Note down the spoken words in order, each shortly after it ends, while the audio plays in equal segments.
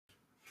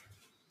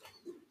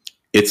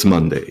It's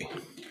Monday.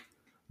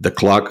 The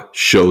clock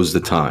shows the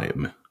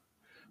time.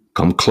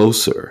 Come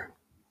closer.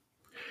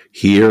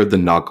 Hear the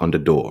knock on the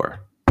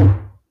door.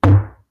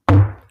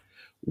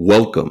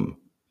 Welcome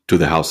to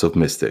the House of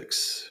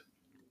Mystics.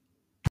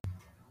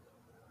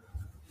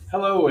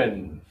 Hello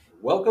and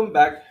welcome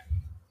back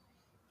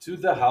to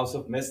the House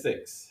of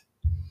Mystics.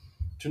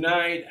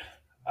 Tonight,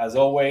 as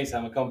always,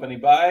 I'm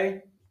accompanied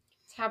by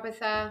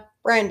Tabitha.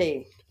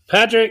 Brandy.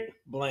 Patrick.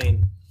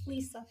 Blaine.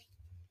 Lisa.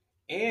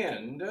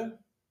 and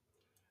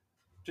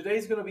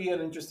today's going to be an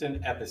interesting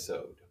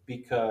episode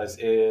because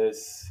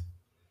it's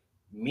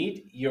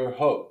Meet Your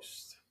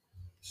Host.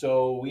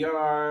 So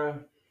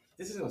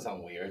this is going to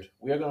sound weird.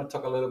 We are going to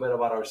talk a little bit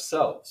about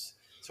ourselves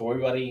so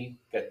everybody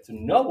get to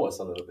know us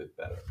a little bit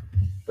better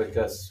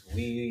because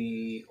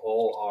we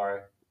all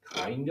are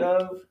kind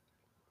of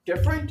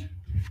different.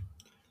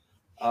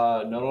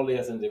 Not only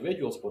as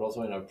individuals, but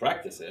also in our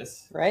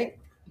practices. Right?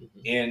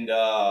 And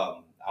I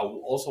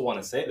also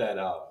want to say that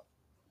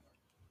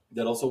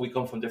also we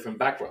come from different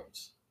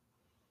backgrounds.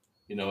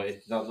 You know,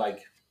 it's not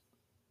like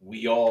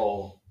we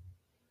all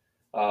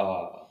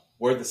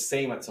were the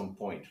same at some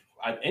point,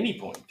 at any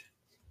point.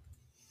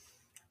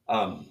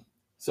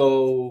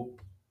 So,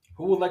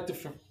 who would like to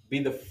be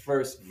the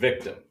first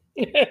victim?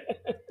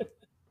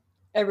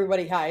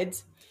 Everybody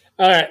hides.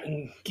 All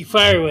right,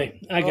 fire away.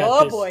 I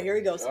got this. Oh boy, here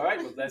he goes. All right,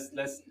 well,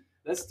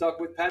 let's talk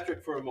with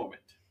Patrick for a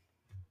moment.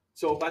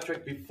 So,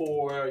 Patrick,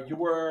 before you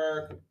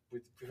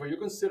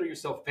consider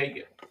yourself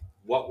pagan,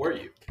 what were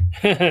you?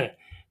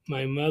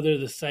 My mother,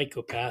 the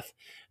psychopath.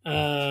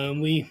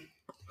 We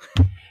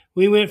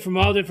went from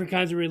all different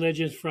kinds of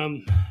religions,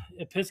 from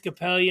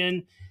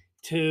Episcopalian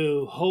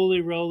to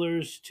Holy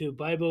Rollers to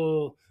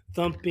Bible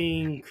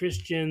thumping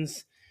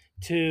Christians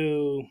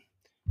to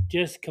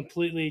just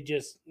completely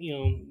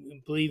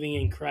believing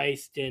in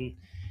Christ and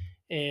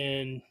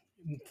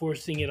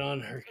forcing it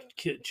on her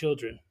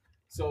children.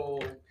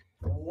 So,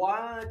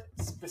 what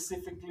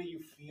specifically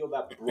you feel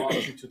that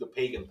brought you to the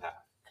pagan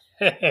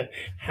path?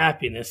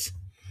 Happiness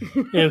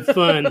and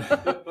fun,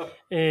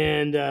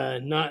 and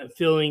not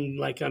feeling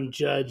like I'm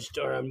judged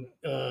or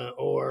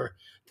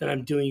that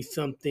I'm doing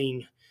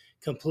something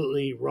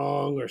completely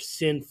wrong or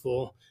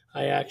sinful.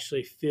 I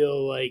actually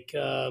feel like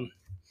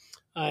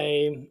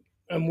I'm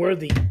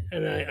worthy,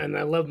 and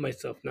I love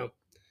myself now.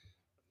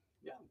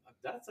 Yeah,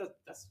 that's a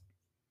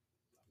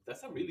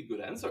really good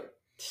answer.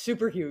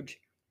 Super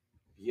huge.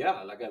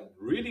 Yeah, like a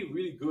really,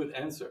 really good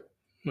answer.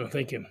 Well,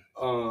 thank you.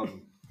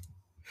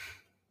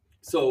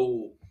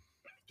 So,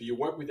 do you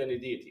work with any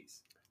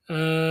deities?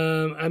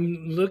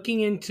 I'm looking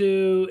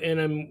into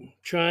and I'm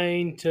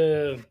trying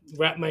to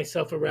wrap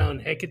myself around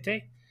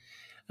Hecate.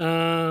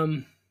 I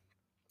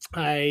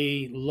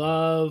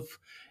love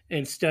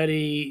and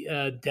study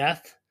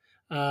death.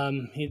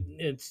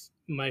 It's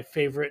my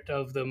favorite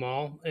of them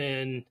all,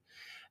 and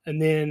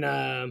then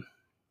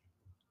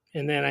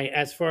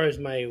as far as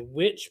my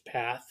witch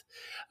path,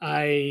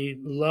 I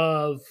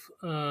love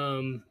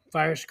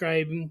fire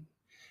scribing,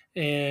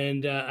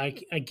 and I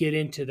get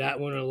into that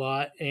one a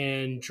lot,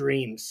 and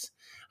dreams.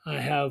 I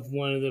have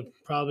one of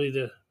probably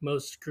the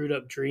most screwed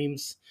up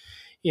dreams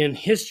in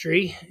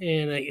history,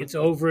 and it's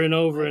over and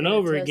over and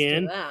over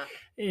again.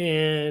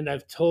 And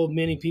I've told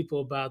many people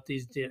about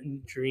these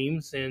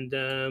dreams, and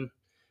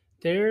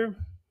they're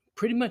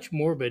pretty much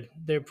morbid.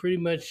 They're pretty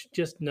much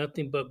just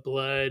nothing but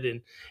blood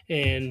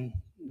and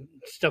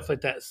stuff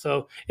like that.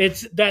 So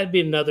that'd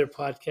be another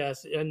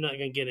podcast. I'm not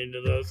gonna get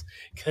into those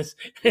because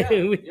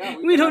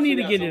we don't need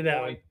to get into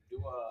that one.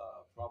 Do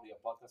probably a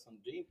podcast on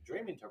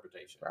dream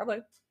interpretation.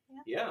 Probably.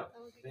 Yeah,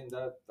 I think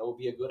that would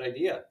be a good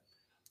idea.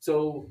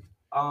 So,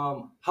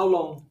 how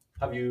long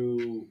have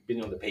you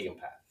been on the pagan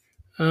path?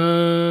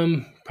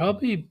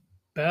 Probably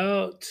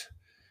about,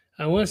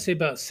 I want to say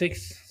about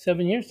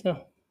 6-7 years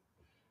now.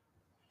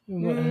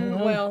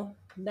 Well,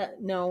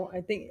 no, I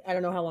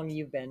don't know how long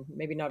you've been.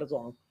 Maybe not as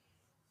long.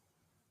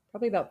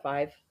 Probably about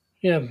 5.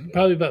 Yeah,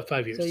 probably about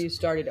 5 years. So you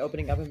started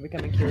opening up and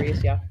becoming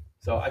curious, yeah.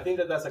 So I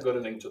think that's a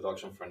good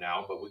introduction for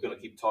now, but we're going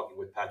to keep talking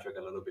with Patrick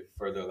a little bit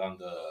further down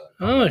the...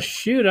 Oh,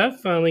 shoot, I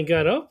finally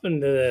got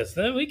open to this.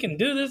 We can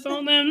do this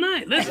all damn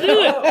night. Let's do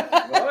it.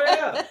 Oh,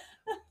 yeah.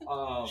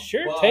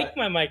 Sure, take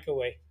my mic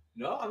away.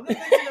 No, I'm not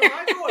taking the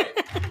mic away.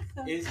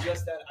 It's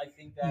just that I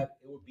think that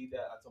it would be that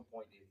at some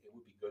point it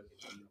would be good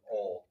if we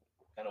all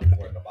kind of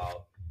work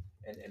about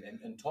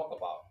and talk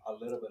about a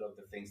little bit of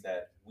the things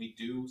that we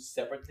do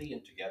separately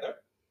and together,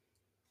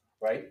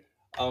 right?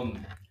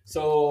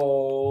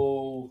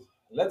 So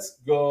let's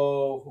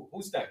go.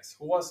 Who's next?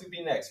 Who wants to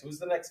be next? Who's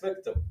the next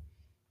victim?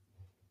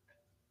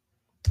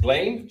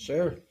 Blaine?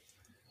 Sure.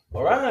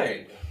 All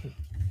right.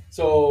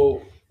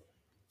 So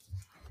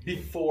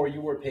before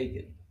you were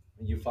pagan,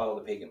 you followed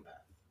the pagan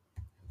path.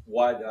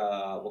 What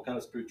kind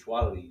of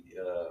spirituality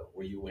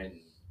were you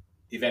in,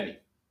 if any?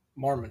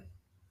 Mormon.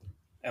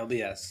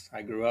 LDS.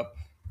 I grew up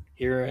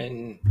here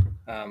in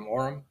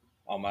Orem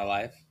all my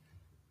life.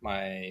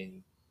 My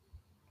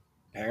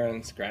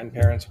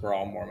grandparents were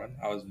all Mormon.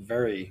 I was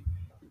very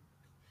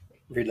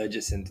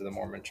religious into the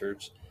Mormon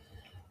church.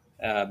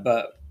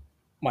 But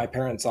my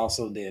parents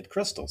also did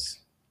crystals.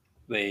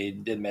 They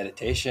did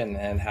meditation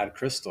and had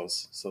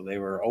crystals, so they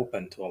were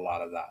open to a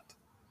lot of that.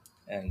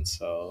 And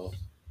so,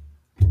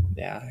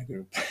 yeah, I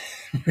grew up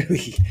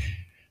really.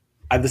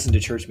 I listened to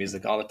church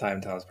music all the time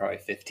until I was probably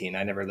 15.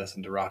 I never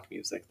listened to rock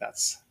music.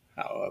 That's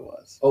how I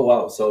was. Oh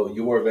wow! So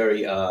you were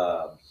very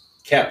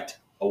kept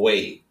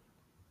away.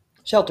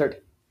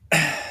 Sheltered.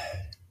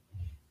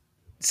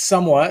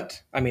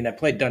 Somewhat. I mean, I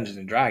played Dungeons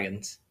and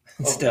Dragons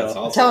still, that's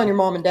I'm awesome. telling your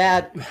mom and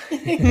dad. but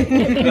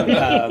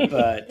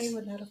They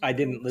wouldn't have I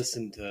didn't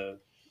listen to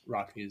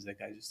rock music.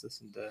 I just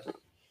listened to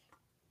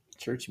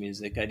church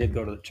music. I did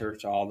go to the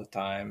church all the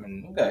time,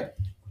 and Okay.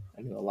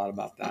 I knew a lot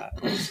about that.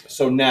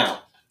 So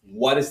now,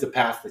 what is the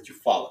path that you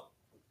follow?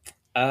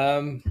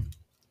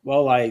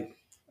 Well, I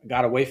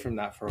got away from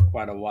that for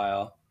quite a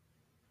while,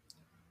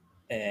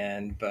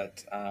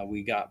 but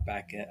we got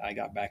back in. I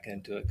got back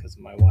into it because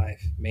of my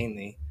wife,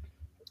 mainly.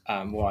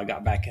 I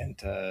got back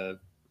into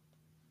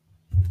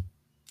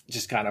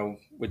just kind of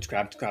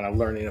witchcraft, kind of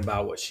learning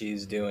about what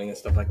she's doing and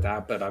stuff like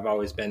that. But I've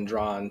always been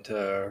drawn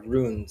to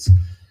runes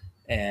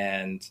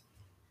and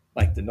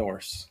like the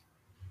Norse.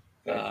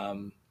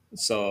 Okay.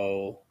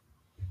 So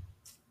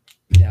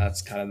yeah,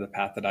 that's kind of the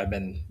path that I've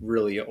been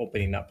really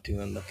opening up to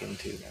and looking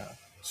to now.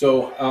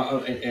 So,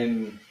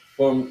 and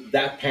from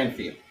that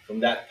pantheon, from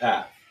that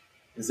path,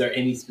 is there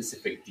any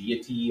specific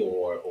deity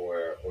or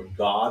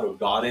god or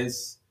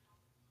goddess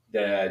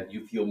that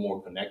you feel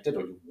more connected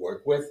or you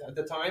work with at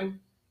the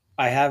time?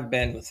 I have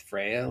been with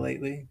Freya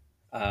lately,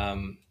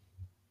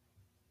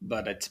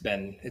 but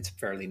it's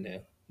fairly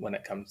new when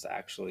it comes to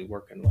actually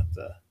working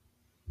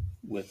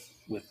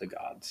with the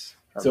gods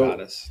or So-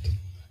 goddess.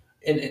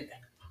 And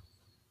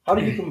how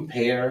do you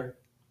compare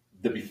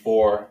the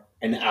before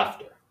and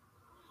after?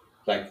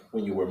 Like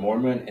when you were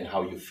Mormon and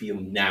how you feel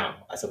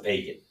now as a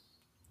pagan?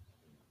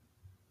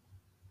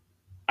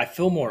 I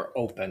feel more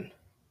open.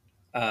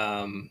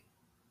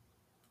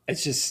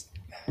 It's just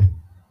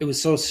it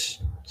was so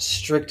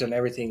strict on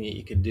everything that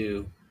you could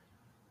do,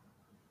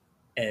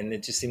 and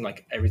it just seemed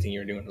like everything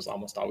you're doing was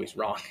almost always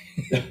wrong.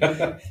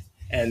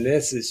 And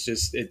this is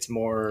just it's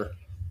more.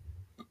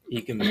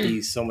 You can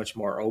be so much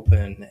more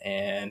open,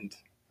 and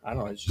I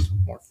don't know, it's just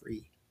more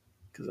free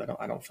because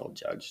I don't feel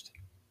judged.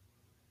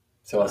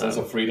 So a sense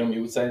of freedom,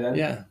 you would say then?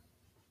 Yeah.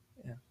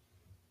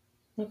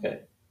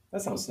 Okay,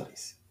 that sounds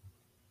nice.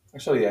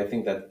 Actually, I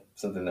think that's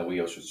something that we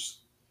all should,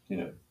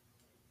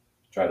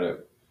 try to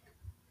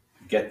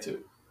get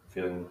to,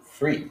 feeling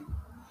free.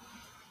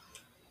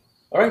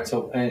 All right.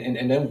 So,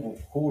 and then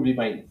who would be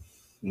my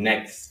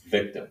next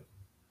victim?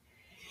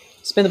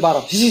 Spin the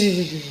bottle.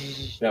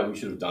 Yeah, we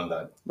should have done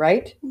that.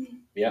 Right?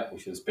 Yeah, we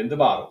should have spin the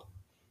bottle.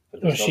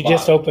 But Well, there's no she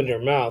just bottle. opened her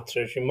mouth,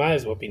 so she might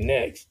as well be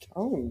next.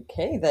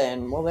 Okay,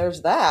 then. Well,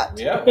 there's that.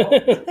 Yeah. Well,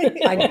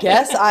 I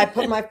guess I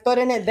put my foot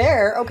in it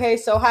there. Okay,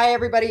 so hi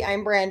everybody,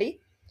 I'm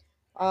Brandy.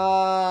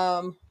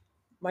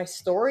 My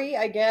story,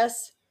 I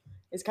guess,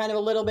 is kind of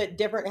a little bit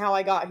different how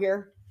I got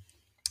here.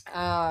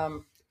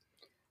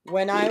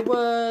 When I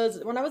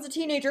was a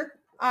teenager,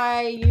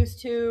 I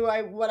used to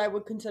what I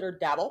would consider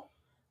dabble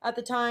at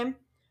the time.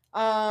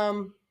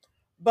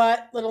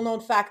 But little known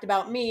fact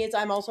about me is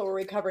I'm also a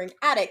recovering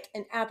addict,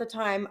 and at the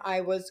time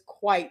I was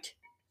quite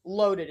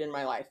loaded in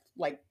my life,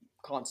 like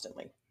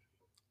constantly,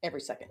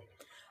 every second.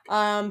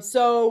 As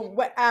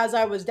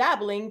I was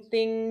dabbling,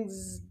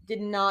 things did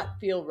not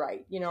feel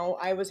right. You know,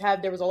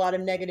 there was a lot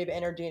of negative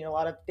energy and a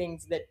lot of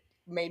things that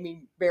made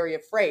me very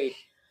afraid.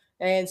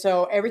 And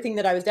so everything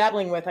that I was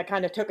dabbling with, I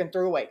kind of took and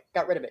threw away,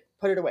 got rid of it,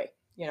 put it away,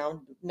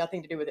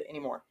 nothing to do with it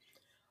anymore.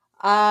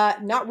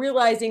 Not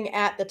realizing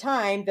at the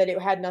time that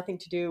it had nothing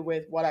to do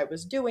with what I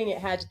was doing. It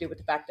had to do with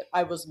the fact that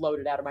I was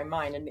loaded out of my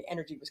mind and the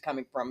energy was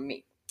coming from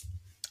me.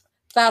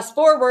 Fast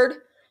forward,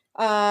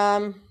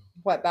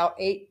 about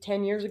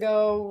 8-10 years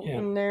ago, Yeah.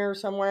 in there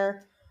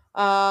somewhere,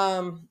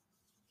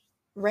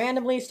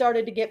 randomly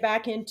started to get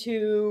back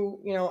into,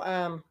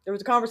 there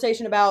was a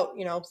conversation about,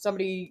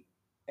 somebody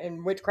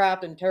in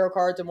witchcraft and tarot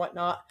cards and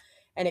whatnot.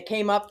 And it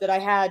came up that I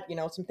had,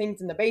 some things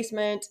in the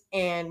basement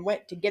and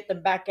went to get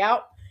them back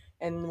out.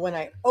 And when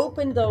I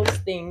opened those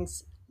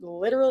things,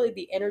 literally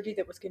the energy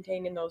that was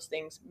contained in those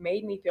things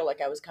made me feel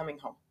like I was coming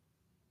home.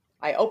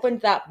 I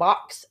opened that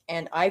box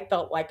and I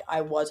felt like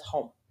I was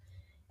home.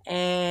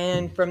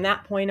 And from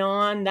that point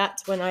on,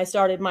 that's when I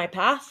started my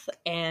path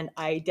and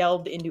I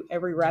delved into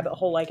every rabbit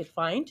hole I could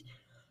find.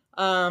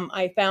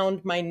 I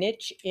found my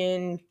niche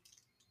in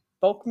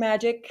folk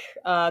magic.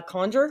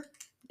 Conjure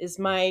is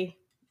my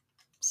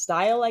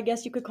style, I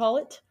guess you could call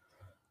it.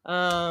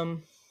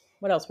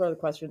 What else? What are the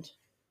questions?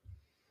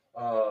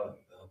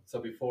 so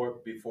before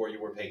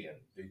you were pagan,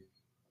 did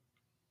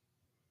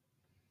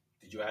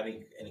you have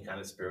any kind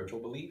of spiritual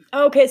belief?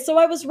 Okay, so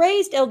I was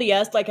raised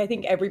LDS, like I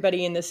think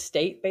everybody in this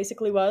state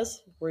basically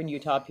was. We're in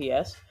Utah,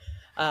 PS.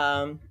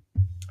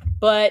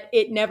 But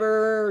it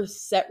never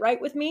set right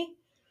with me.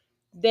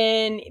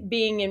 Then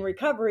being in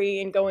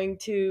recovery and going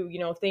to,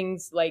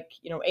 things like,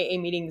 AA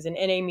meetings and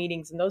NA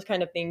meetings and those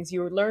kind of things,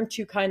 you learn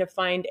to kind of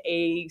find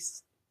a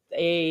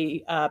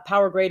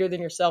power greater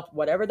than yourself,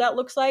 whatever that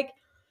looks like.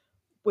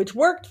 which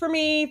worked for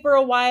me for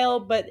a while,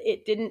 but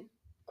it didn't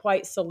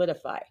quite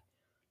solidify.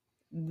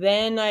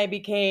 Then I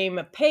became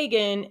a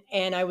pagan,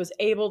 and I was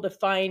able to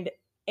find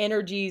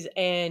energies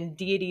and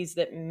deities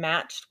that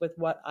matched with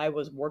what I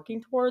was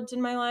working towards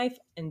in my life,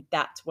 and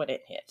that's when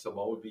it hit. So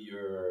what would be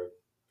your,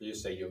 did you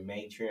say your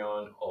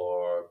Matreon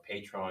or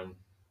patron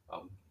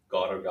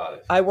god or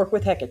goddess? I work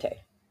with Hecate.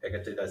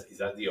 Hecate, is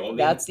that the only?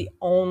 That's the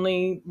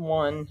only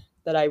one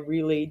that I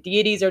really,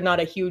 deities are not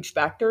a huge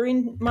factor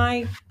in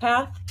my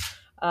path,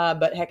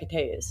 but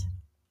Hecate is.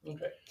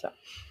 Okay. So.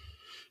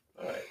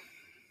 All right.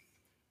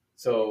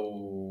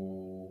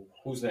 So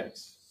who's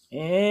next?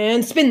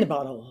 And spin the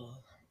bottle.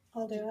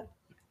 I'll do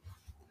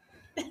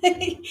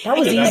it. That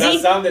was That easy.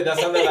 sounded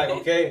like,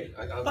 okay.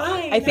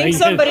 Fine. I think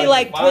Fine. somebody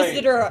like Fine.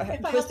 twisted her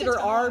If I have to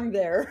talk. arm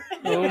there.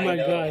 Oh my I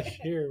know. gosh!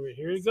 Here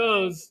it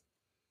goes.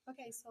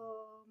 Okay, so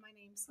my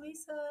name's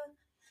Lisa,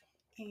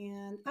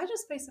 and I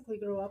just basically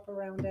grew up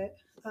around it.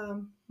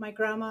 My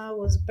grandma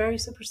was very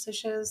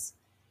superstitious.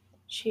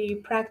 She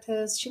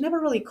practiced, she never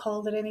really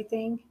called it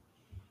anything,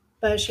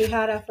 but she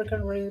had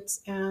African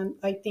roots, and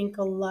I think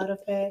a lot of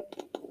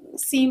it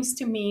seems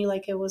to me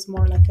like it was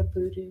more like a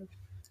voodoo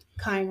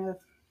kind of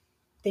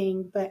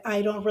thing, but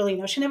I don't really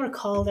know. She never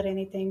called it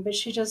anything, but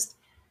she just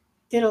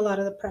did a lot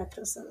of the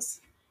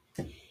practices.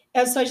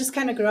 And so I just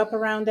kind of grew up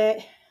around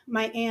it.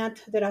 My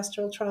aunt did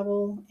astral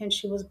travel, and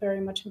she was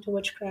very much into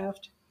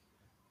witchcraft.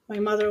 My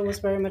mother was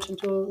very much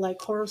into like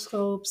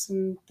horoscopes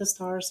and the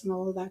stars and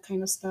all of that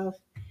kind of stuff.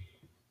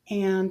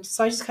 And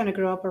so I just kind of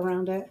grew up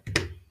around it.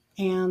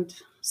 And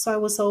so I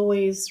was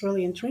always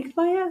really intrigued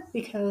by it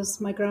because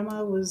my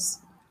grandma was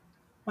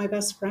my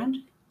best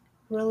friend,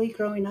 really,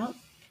 growing up.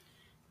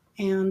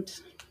 And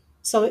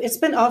so it's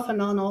been off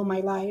and on all my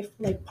life,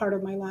 like part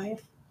of my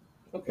life.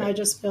 Okay. I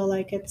just feel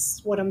like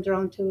it's what I'm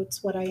drawn to,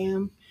 it's what I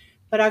am.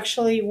 But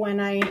actually, when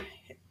I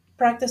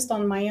practiced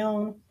on my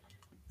own,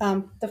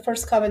 the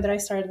first coven that I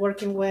started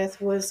working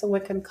with was a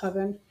Wiccan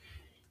coven.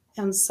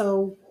 And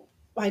so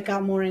I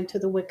got more into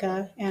the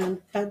Wicca,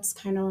 and that's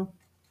kind of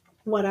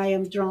what I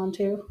am drawn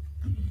to.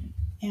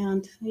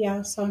 And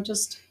yeah, so I'm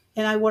just,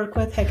 and I work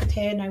with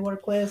Hecate, and I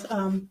work with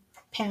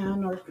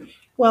Pan, or,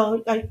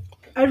 well,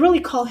 I really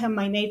call him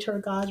my nature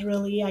god,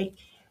 really.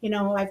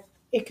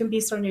 It can be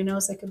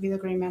Cernunnos, it could be the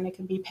Green Man, it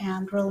can be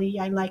Pan, really.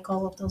 I like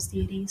all of those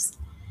deities.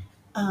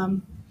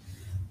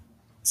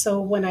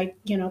 So when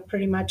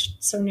pretty much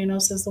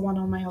Cernunnos is the one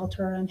on my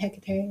altar, and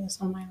Hecate is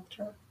on my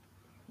altar.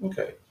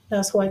 Okay.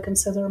 That's who I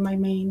consider my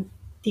main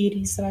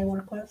deities that I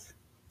work with.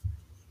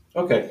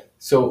 Okay.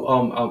 So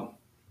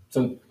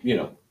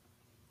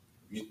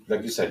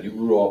like you said, you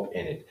grew up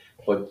in it,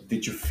 but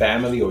did your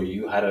family or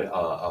you had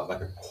a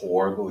like a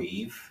core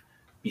belief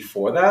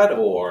before that,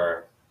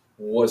 or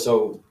was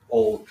it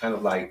all kind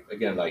of like,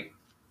 again, like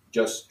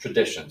just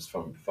traditions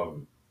from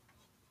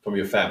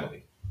your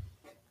family?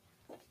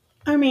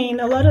 I mean,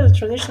 a lot of the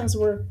traditions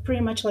were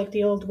pretty much like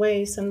the old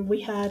ways, and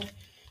we had,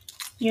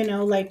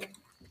 like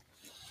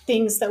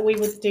things that we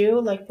would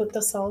do, like put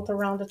the salt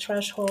around the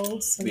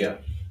thresholds, and Yeah.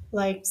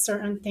 like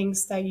certain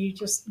things that you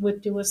just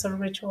would do as a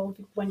ritual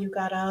when you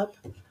got up.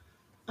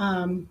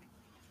 And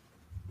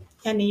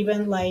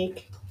even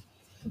like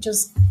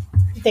just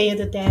Day of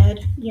the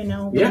Dead,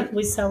 Yeah.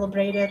 we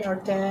celebrated our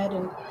dead,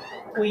 and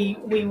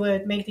we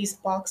would make these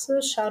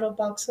boxes, shadow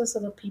boxes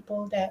of the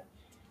people that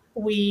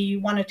we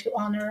wanted to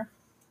honor,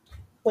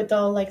 with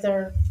all like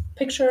their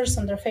pictures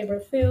and their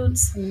favorite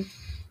foods, and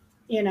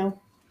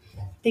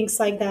things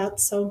like that.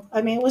 So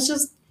I mean, it was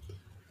just,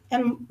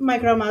 and my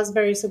grandma is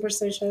very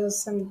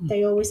superstitious, and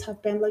they always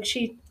have been. Like,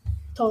 she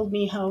told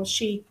me how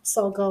she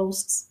saw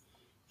ghosts,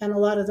 and a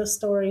lot of the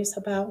stories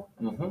about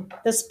Mm-hmm.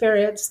 the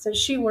spirits that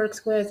she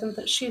works with and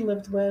that she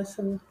lived with.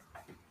 And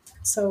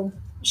so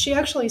she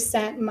actually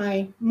sent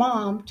my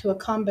mom to a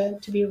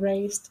convent to be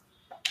raised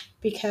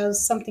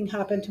because something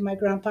happened to my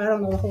grandpa. I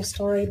don't know the whole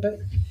story, but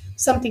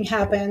something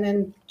happened,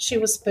 and she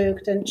was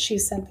spooked, and she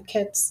sent the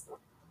kids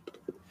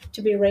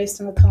to be raised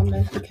in a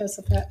convent because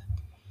of it.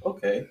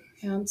 Okay.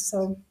 And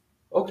so,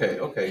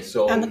 Okay.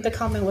 So and the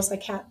convent was a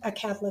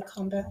Catholic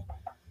convent.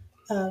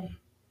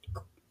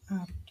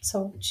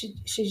 So she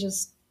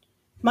just,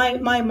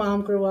 my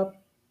mom grew up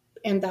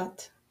in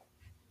that,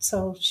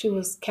 so she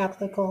was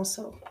Catholic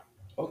also.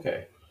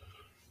 okay.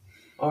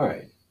 All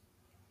right.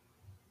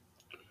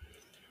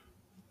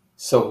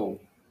 So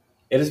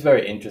it is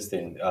very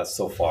interesting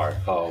so far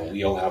how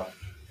we all have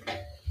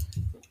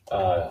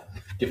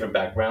different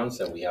backgrounds,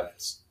 and we have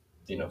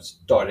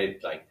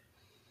started like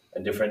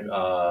in different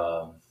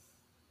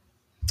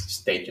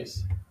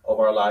stages of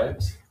our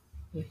lives,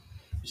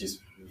 which is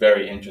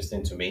very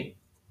interesting to me.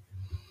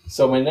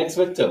 So my next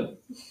victim.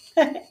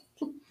 Hey,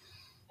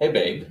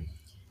 babe.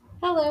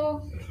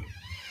 Hello.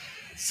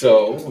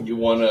 So you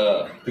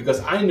wanna,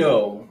 because I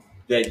know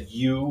that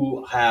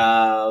you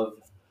have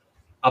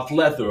a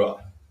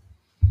plethora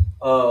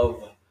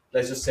of,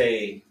 let's just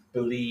say,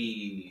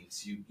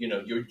 beliefs.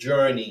 Your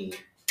journey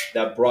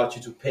that brought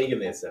you to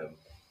paganism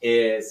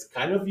is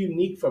kind of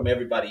unique from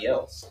everybody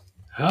else.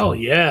 Oh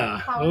yeah!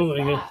 How Oh is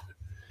my god! that?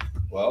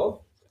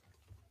 Well,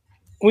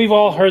 we've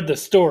all heard the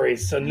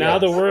stories, so now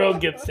the Yes.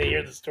 world gets to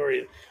hear the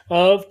story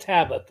of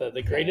Tabitha,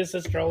 the greatest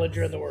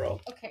astrologer in the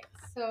world. Okay,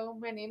 so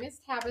my name is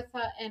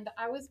Tabitha, and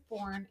I was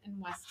born in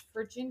West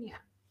Virginia.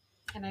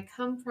 And I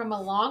come from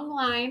a long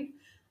line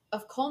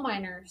of coal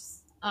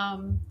miners.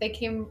 They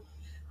came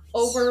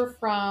over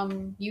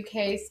from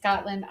UK,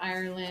 Scotland,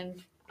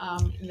 Ireland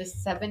in the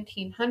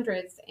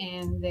 1700s,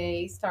 and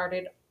they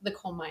started the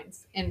coal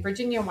mines in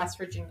Virginia and West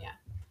Virginia.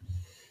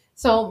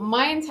 So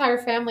my entire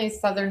family is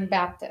Southern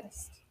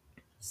Baptist.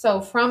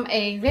 So from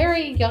a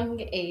very young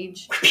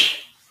age,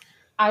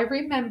 I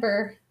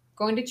remember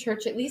going to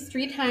church at least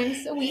 3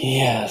 times a week,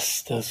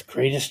 Yes, those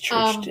greatest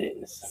church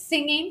days.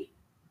 singing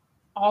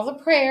all the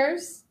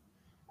prayers.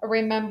 I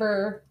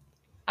remember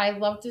I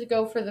loved to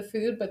go for the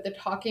food, but the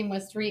talking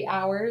was 3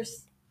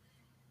 hours.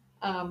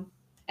 And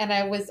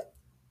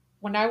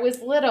when I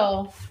was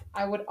little,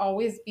 I would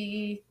always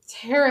be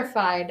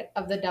terrified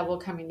of the devil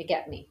coming to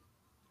get me.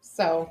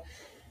 So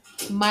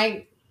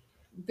my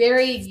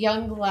very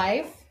young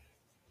life,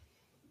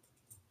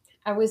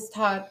 I was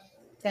taught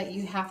that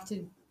you have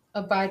to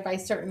abide by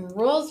certain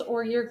rules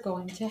or you're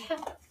going to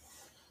hell.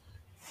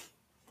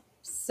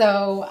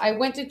 So I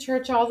went to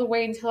church all the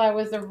way until I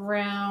was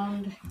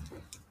around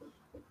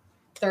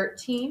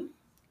 13.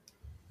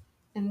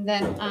 And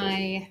then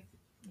I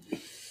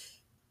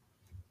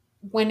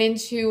went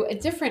into a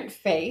different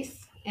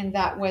faith, and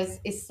that was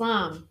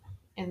Islam.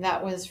 And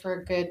that was for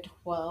a good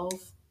 12,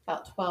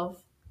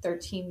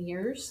 13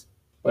 years.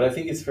 But I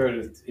think it's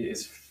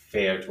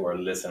fair to our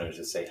listeners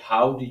to say,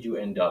 how did you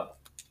end up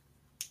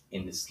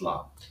in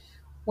Islam?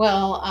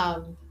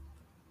 Well,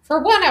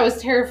 for one, I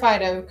was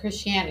terrified of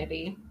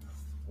Christianity.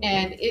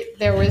 And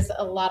there was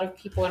a lot of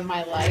people in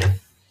my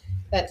life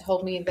that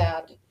told me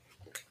that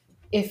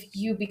if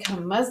you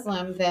become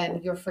Muslim,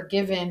 then you're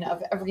forgiven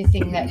of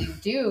everything that you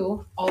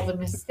do, all the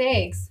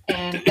mistakes,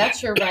 and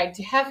that's your ride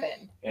to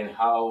heaven. And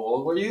how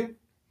old were you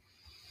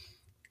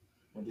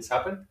when this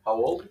happened? How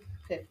old?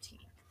 15.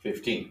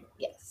 15.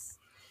 Yes.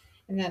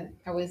 And then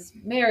I was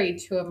married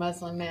to a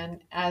Muslim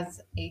man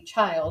as a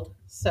child.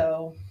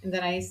 And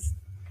then I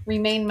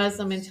remained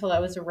Muslim until I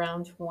was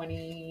around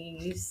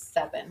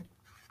 27.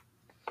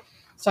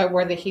 So I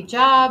wore the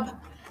hijab.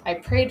 I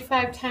prayed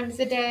 5 times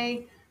a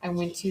day. I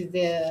went to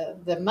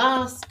the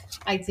mosque.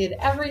 I did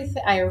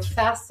everything. I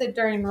fasted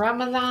during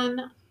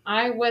Ramadan.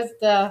 I was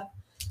the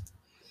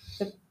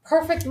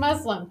perfect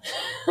Muslim.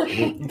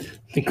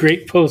 The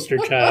great poster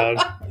child.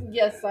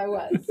 Yes, I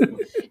was.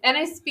 And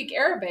I speak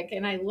Arabic,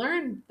 and I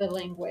learned the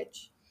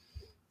language.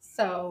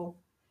 So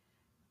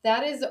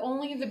that is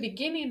only the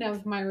beginning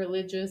of my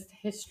religious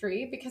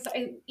history, because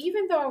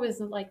even though I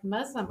was like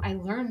Muslim, I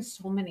learned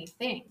so many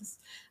things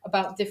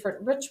about different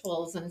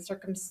rituals and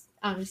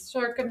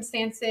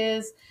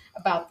circumstances,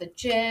 about the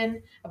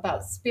jinn,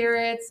 about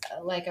spirits,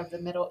 like of the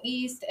Middle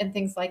East and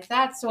things like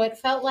that. So it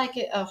felt like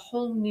a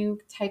whole new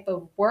type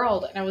of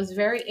world, and I was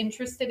very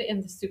interested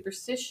in the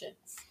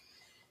superstitions.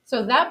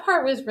 So that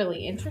part was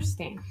really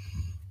interesting.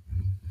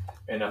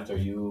 And after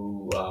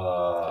you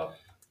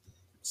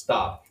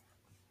stopped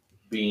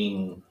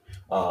being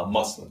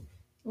Muslim,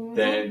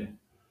 then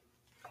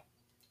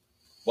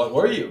what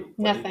were you?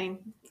 Nothing.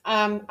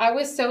 I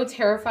was so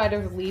terrified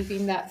of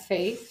leaving that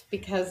faith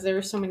because there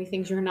are so many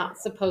things you're not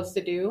supposed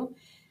to do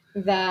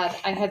that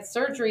I had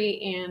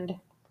surgery, and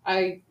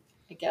I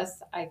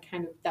guess I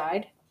kind of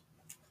died.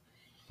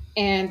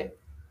 And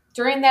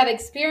during that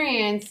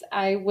experience,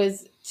 I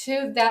was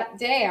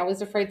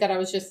afraid that I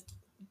was just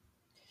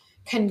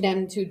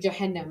condemned to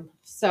Jahannam.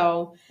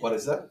 So What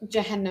is that?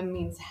 Jahannam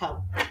means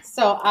hell.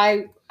 So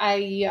I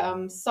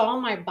saw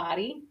my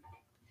body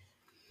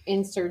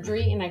in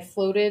surgery, and I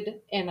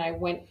floated, and I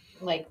went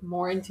like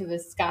more into the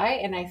sky,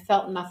 and I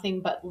felt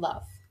nothing but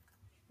love,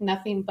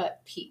 nothing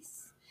but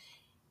peace.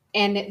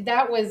 And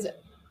that was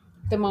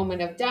the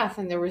moment of death,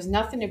 and there was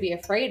nothing to be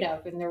afraid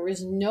of, and there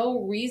was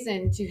no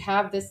reason to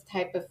have this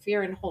type of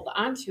fear and hold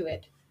on to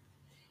it.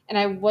 And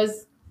I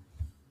was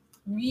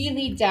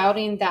really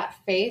doubting that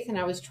faith, and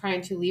I was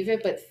trying to leave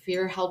it, but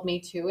fear held me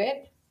to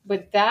it.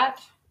 But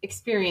that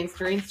experience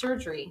during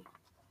surgery,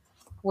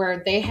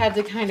 where they had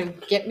to kind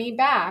of get me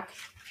back,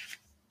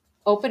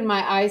 opened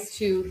my eyes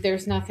to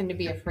there's nothing to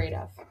be afraid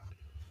of.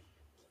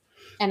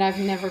 And I've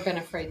never been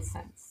afraid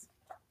since.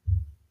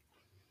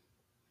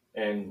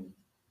 And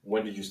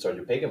when did you start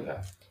your pagan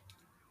path?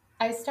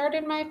 I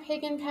started my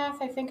pagan path,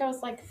 I think I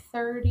was like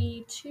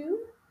 32.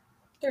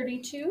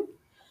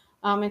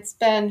 It's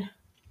been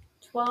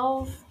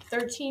 12,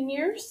 13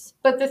 years.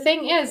 But the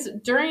thing is,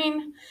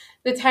 during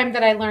the time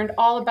that I learned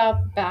all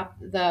about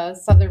the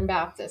Southern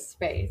Baptist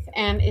faith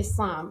and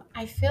Islam,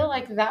 I feel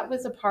like that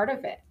was a part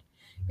of it.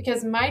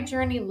 Because my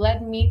journey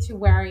led me to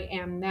where I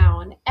am now.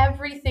 And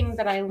everything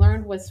that I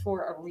learned was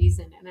for a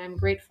reason. And I'm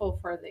grateful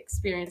for the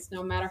experience,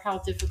 no matter how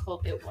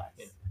difficult it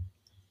was.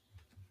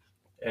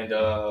 And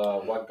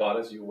what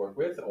goddess you work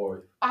with?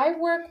 Or I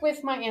work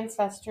with my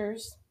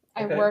ancestors.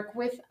 Okay. I work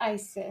with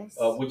Isis.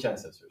 which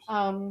ancestors?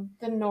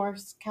 The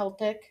Norse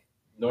Celtic.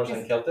 Norse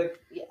and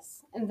Celtic?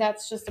 Yes. And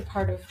that's just a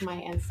part of my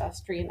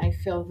ancestry. And I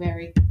feel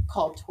very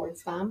call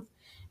towards them.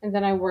 And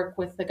then I work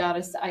with the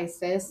goddess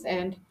Isis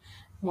and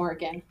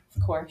Morgan,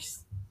 of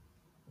course.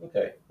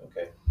 Okay.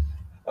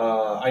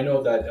 I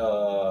know that,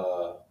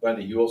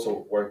 Brandy, you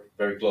also work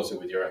very closely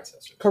with your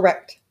ancestors.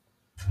 Correct.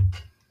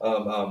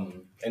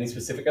 Any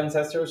specific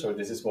ancestors, or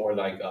this is more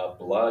like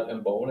blood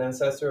and bone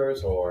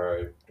ancestors,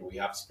 or do we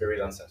have spirit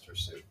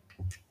ancestors too?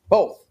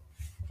 Both.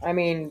 I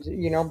mean,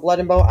 blood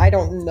and bone. I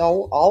don't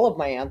know all of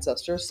my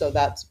ancestors, so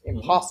that's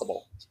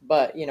impossible.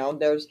 But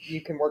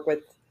you can work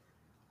with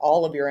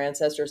all of your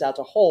ancestors as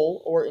a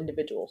whole or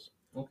individuals.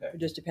 Okay. It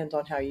just depends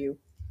on how you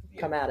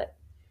come at it.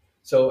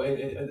 So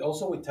it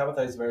also with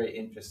Tabitha is very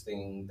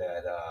interesting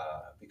that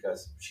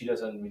because she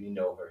doesn't really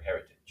know her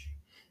heritage,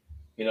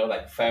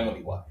 like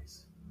family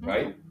wise,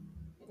 right?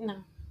 No.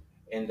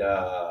 And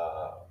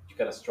you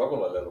kind of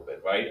struggle a little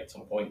bit, right? At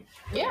some point,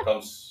 when Yeah. it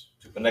comes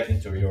to connecting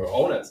to your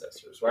own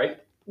ancestors, right?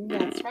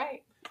 That's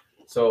right.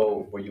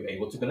 So were you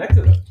able to connect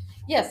to them?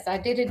 Yes, I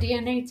did a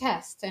DNA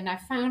test and I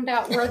found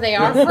out where they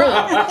are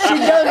from. She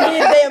does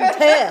need them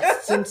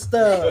tests and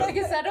stuff.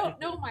 Because I don't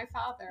know my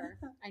father.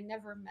 I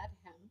never met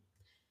him.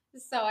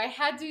 So I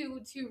had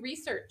to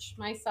research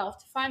myself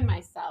to find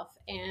myself.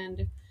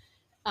 And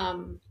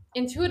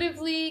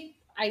intuitively,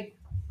 I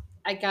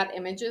got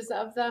images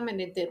of them and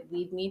it did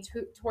lead me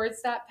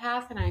towards that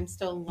path. And I'm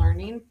still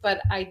learning, but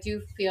I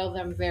do feel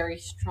them very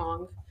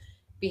strong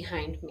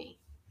behind me.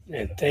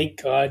 And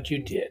thank God you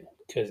did,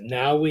 because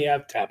now we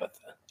have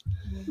Tabitha.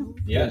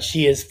 Yeah. And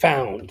she is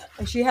found.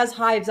 And she has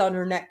hives on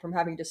her neck from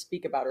having to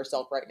speak about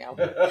herself right now.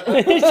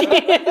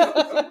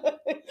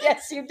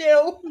 Yes, you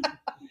do.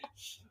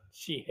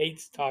 She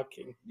hates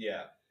talking.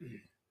 Yeah.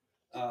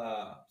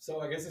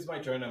 So I guess it's my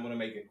turn. I'm gonna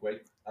make it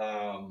quick.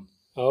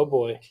 Oh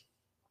boy.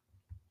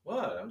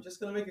 What? I'm just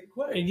gonna make it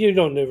quick. And you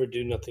don't ever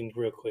do nothing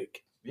real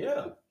quick.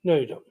 Yeah. No,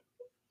 you don't.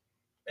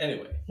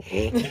 Anyway.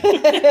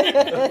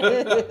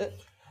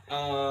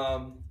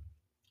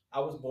 I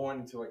was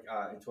born into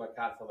a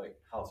Catholic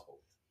household,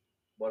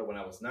 but when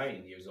I was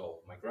 9 years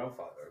old, my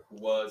grandfather, who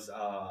was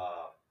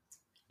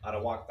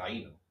Arawak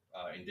Taino,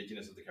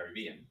 indigenous of the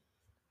Caribbean,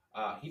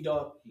 he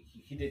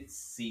did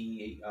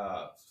see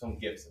some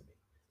gifts in me,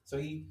 so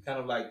he kind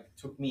of like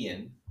took me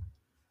in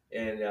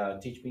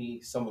and teach me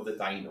some of the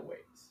Taino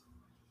ways,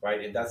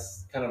 right? And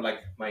that's kind of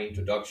like my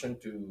introduction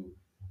to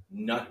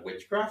not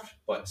witchcraft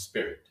but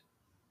spirit.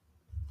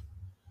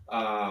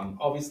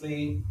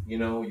 Obviously,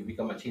 you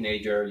become a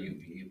teenager,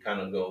 you kind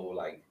of go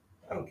like,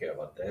 I don't care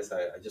about this.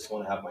 I just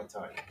want to have my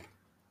time,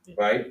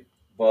 right?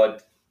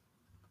 But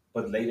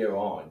later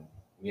on,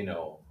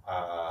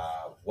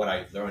 what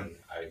I learned,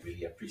 I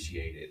really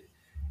appreciated,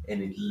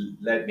 and it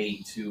led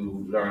me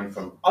to learn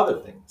from other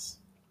things,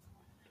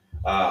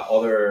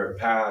 other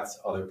paths,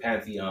 other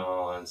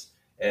pantheons,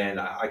 and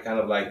I kind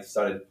of like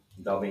started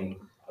delving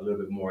a little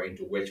bit more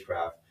into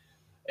witchcraft.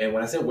 And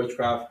when I say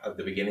witchcraft at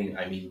the beginning,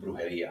 I mean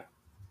brujeria.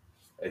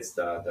 It's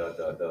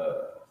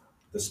the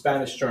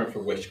Spanish term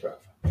for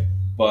witchcraft,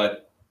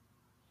 but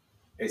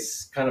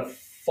it's kind of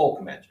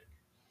folk magic.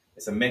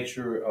 It's a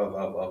mixture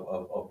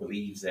of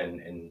beliefs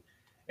and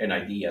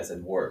ideas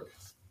and work.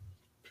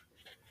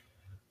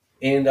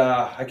 And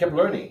I kept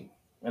learning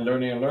and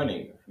learning and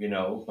learning.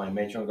 My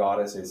matron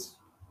goddess is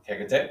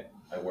Hecate.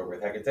 I work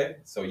with Hecate.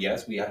 So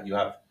yes, you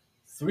have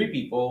 3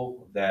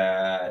 people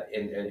that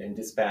in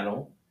this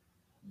panel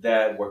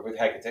that work with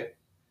Hecate.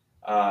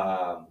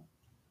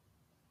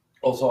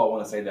 Also, I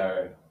want to say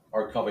that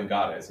our coven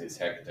goddess is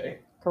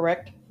Hecate.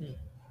 Correct.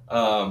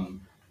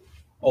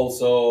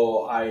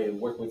 Also, I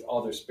work with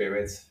other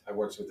spirits. I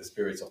work with the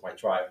spirits of my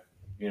tribe.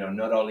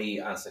 Not only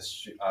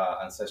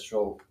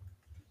ancestral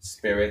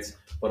spirits,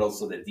 but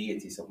also the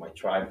deities of my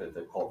tribe that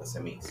they're called the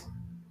Semis.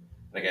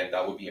 And again,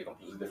 that would be a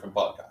completely different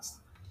podcast.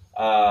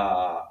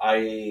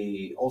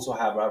 I also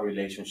have a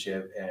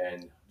relationship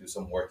and do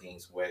some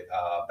workings with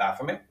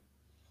Baphomet.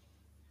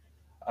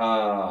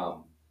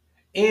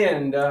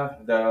 And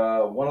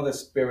one of the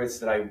spirits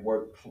that I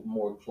work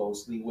more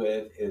closely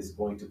with is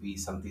going to be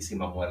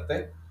Santísima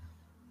Muerte.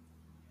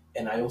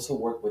 And I also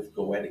work with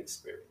Goetic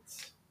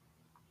spirits.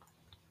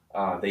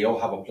 They all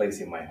have a place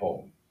in my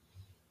home.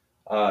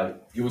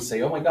 You would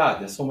say, oh my God,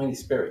 there's so many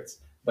spirits.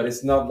 But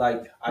it's not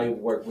like I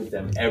work with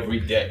them every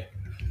day.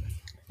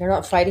 They're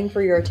not fighting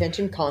for your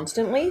attention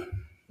constantly?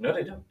 No,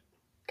 they don't.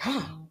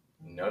 God.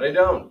 No, they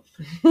don't.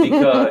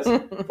 Because,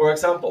 for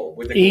example,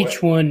 with the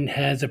Each one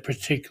has a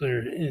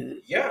particular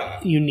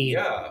you need.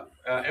 Yeah.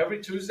 Every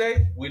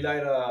Tuesday, we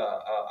light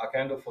a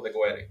candle for the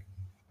Goetic.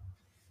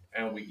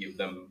 And we give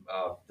them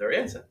their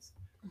incense.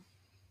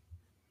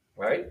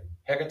 Right?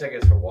 Hecate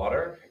gets her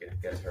water,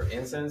 Hecate gets her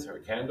incense, her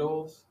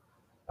candles.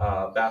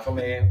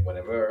 Baphomet,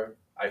 whenever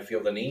I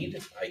feel the need,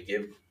 I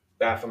give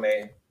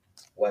Baphomet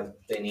what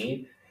they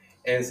need.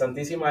 And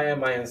Santissima and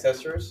my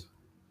ancestors,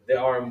 they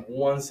are on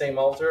one same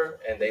altar,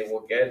 and they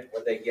will get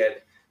what they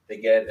get. They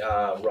get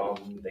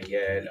rum, they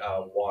get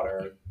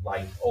water,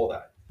 light, all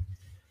that.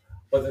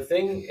 But the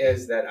thing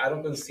is that I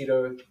don't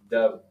consider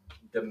the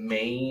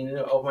main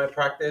of my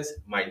practice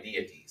my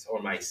deities or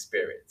my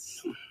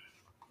spirits.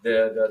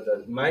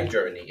 My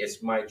journey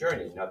is my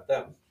journey, not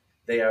them.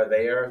 they are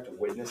there to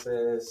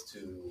witnesses,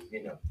 to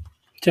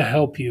To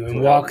help you and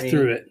to walk help me.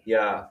 through it.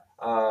 Yeah.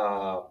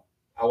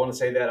 I want to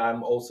say that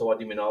I'm also a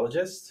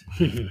demonologist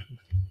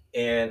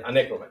and a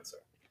necromancer.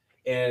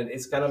 And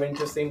it's kind of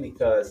interesting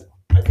because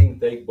I think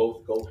they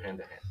both go hand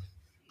in hand.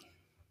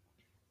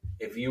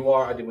 If you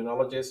are a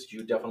demonologist,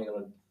 you're definitely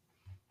going to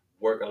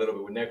work a little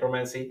bit with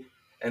necromancy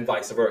and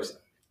vice versa.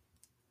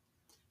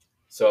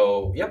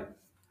 So, yep.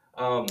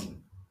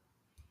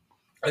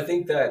 I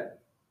think that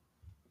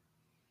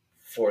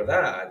for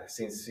that,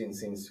 since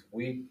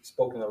we've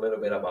spoken a little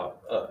bit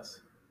about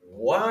us,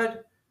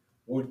 what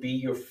would be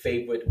your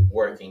favorite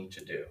working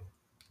to do?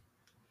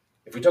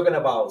 If we're talking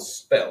about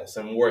spells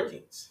and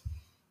workings,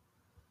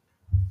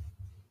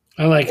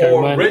 I like our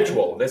or money.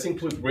 ritual, let's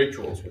include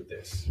rituals with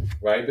this,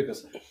 right?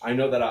 Because I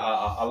know that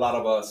a lot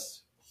of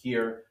us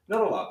here,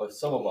 not a lot, but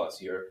some of us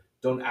here,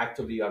 don't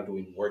actively are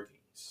doing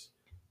workings.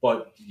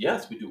 But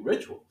yes, we do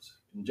rituals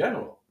in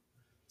general.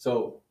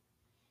 So,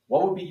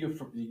 what would be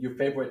your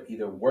favorite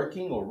either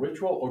working or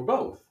ritual or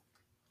both?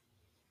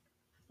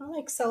 I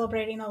like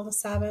celebrating all the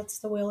Sabbats,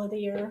 the wheel of the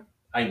year.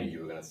 I knew you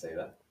were going to say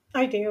that.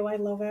 I do. I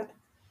love it.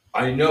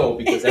 I know,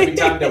 because every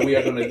time that we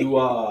are going to do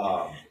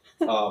a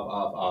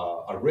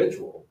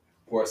ritual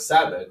or a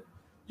Sabbath,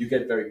 you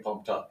get very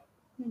pumped up,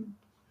 Hmm.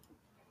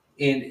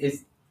 and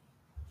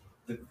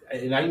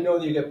and I know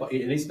that you get.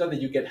 It's not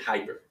that you get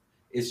hyper.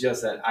 It's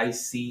just that I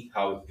see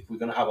how, if we're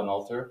going to have an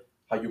altar,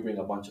 how you bring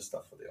a bunch of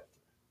stuff for the altar,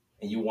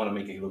 and you want to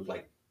make it look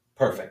like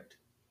perfect,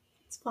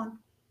 It's fun.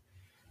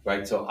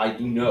 right? So I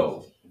do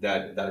know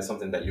that that is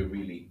something that you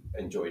really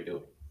enjoy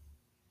doing.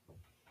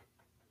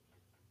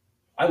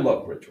 I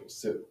love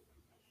rituals too.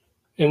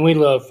 And we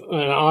love,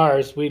 on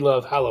ours, we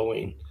love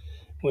Halloween.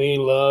 We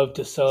love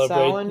to celebrate.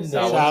 Samhain The is-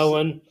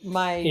 Samhain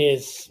My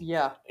is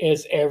yeah.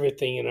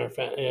 everything in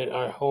in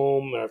our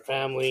home, our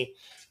family.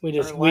 We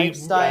just Our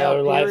lifestyle,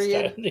 our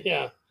lifestyle. period.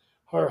 Yeah,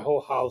 our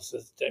whole house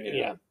is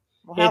yeah.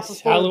 My house It's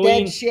is full of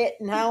Halloween. dead shit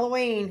and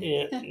Halloween.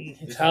 Yeah, it's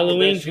Just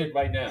Halloween. shit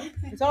right now.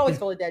 It's always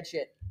full of dead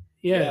shit.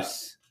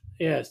 Yes,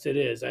 yes, it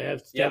is. I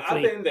have Yeah, I've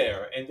definitely. been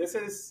there, and this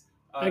is.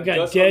 I got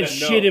just dead on a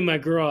shit note. in my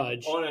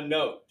garage. On a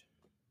note,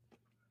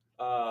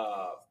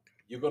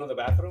 you go to the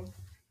bathroom,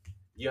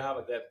 you have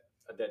a dead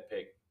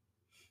pig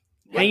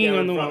Hanging there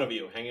on in the front wall. of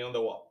you, hanging on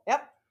the wall.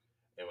 Yep.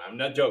 And I'm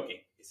not joking.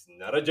 It's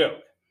not a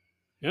joke.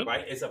 Yep.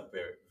 Right? It's a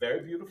very,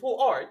 very beautiful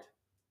art,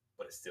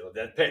 but it's still a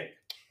dead pig.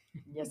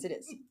 Yes, it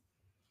is.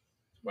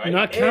 Right?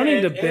 Not counting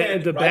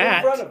And the right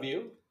bat. in front of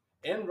you,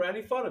 and right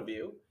in front of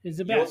you, Is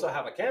the you bat. also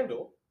have a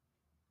candle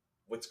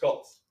with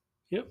skulls.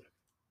 Yep.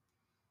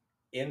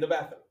 In the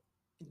bathroom,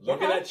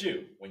 looking Yeah. at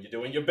you when you're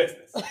doing your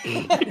business.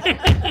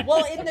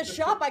 Well, in the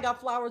shop, I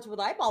got flowers with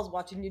eyeballs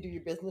watching you do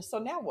your business. So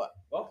now what?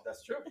 Well,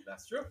 that's true.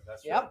 That's true.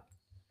 That's true. Yep.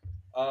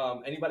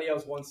 Anybody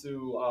else wants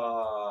to,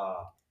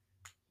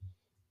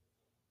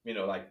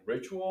 like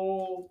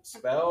ritual,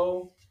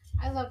 spell?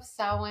 I love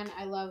Samhain.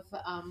 I love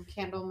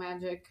candle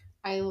magic.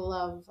 I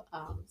love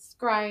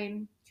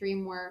scrying,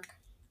 dream work.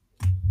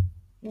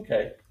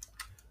 Okay.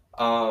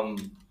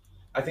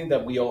 I think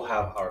that we all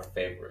have our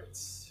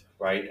favorites,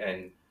 right?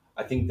 And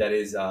I think that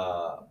is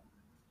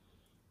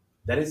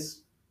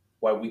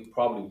why we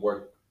probably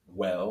work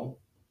well,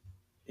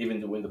 even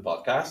doing the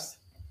podcast,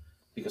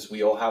 because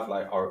we all have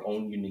like our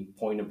own unique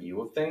point of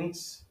view of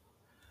things.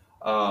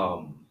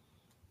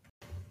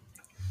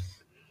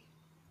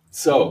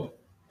 So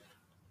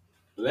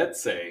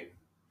let's say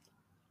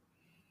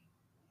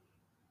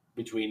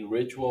between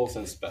rituals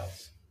and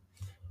spells.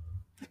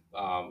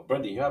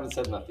 Brenda, you haven't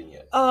said nothing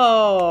yet.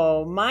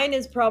 Oh, mine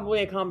is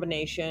probably a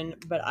combination,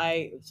 but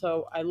I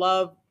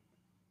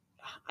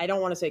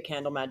don't want to say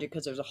candle magic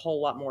because there's a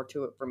whole lot more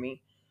to it for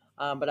me.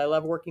 But I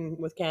love working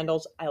with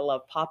candles. I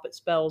love poppet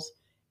spells.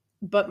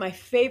 But my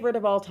favorite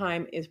of all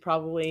time is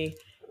probably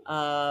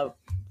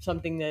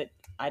something that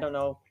I don't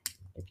know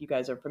if you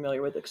guys are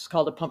familiar with. It's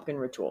called a pumpkin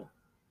ritual.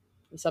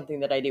 It's something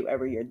that I do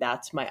every year.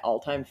 That's my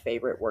all-time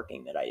favorite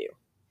working that I do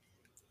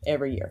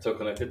every year. So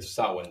connected to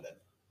Samhain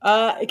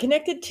then.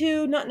 Connected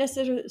to not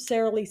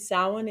necessarily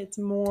Samhain. It's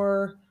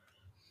more,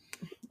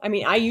 I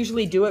mean, I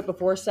usually do it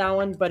before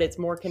Samhain, but it's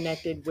more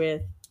connected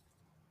with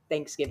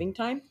Thanksgiving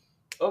time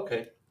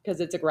Okay. because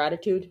it's a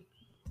gratitude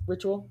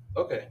ritual.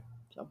 Okay.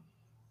 So.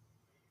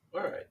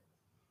 All right.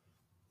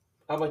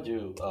 How about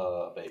you,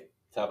 babe?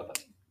 Tabitha?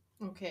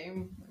 Okay,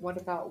 what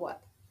about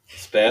what?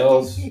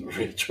 Spells,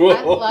 rituals.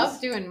 I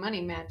love doing money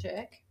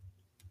magic.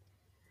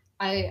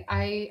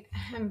 I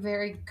am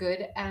very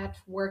good at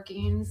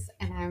workings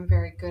and I'm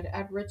very good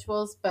at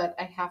rituals, but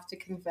I have to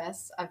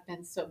confess I've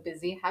been so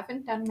busy.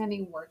 Haven't done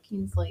many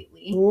workings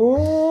lately.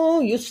 Oh,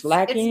 you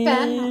slacking. It's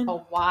been a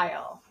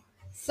while.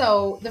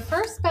 So the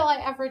first spell I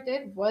ever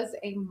did was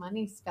a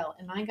money spell,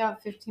 and I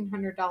got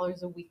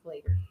 $1,500 a week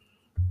later.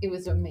 It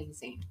was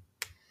amazing.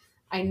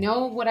 I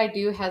know what I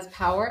do has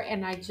power,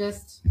 and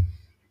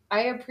I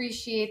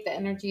appreciate the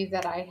energy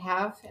that I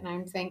have, and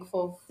I'm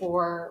thankful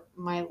for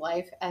my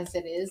life as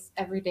it is.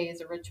 Every day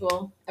is a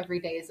ritual. Every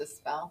day is a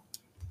spell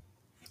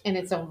in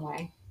its own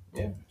way.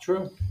 Yeah,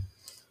 true.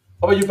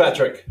 How about you,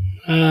 Patrick?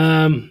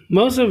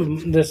 Most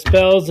of the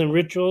spells and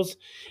rituals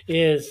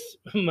is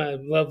my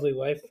lovely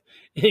wife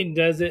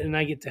does it, and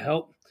I get to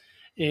help,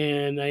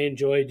 and I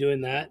enjoy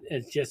doing that.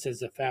 It's just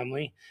as a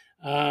family.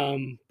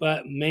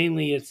 But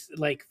mainly it's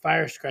like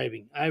fire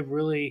scribing. I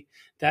really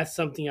that's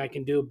something I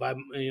can do by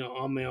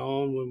on my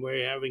own when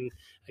we're having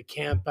a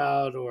camp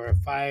out or a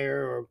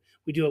fire, or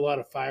we do a lot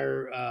of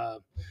fire Okay.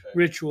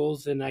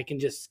 rituals, and I can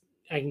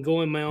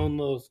go in my own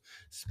little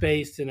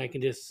space, and I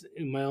can just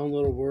in my own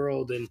little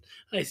world, and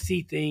I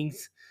see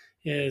things.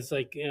 It's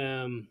like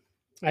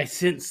I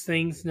sense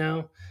things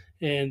now,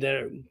 and that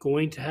are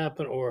going to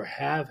happen or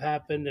have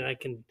happened, and I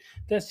can.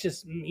 That's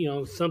just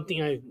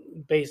something I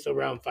base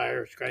around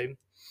fire scribing.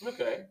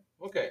 Okay.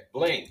 Okay.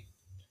 Blaine.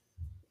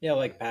 Yeah,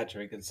 like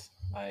Patrick, it's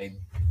I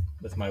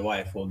with my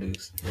wife. We'll do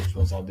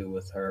rituals. I'll do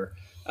with her.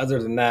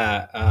 Other than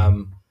that,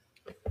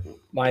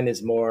 mine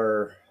is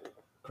more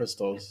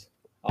crystals.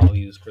 I'll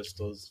use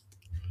crystals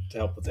to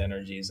help with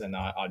energies, and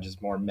I'll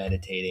just more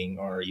meditating,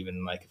 or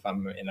even like if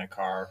I'm in a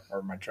car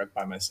or my truck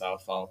by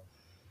myself, I'll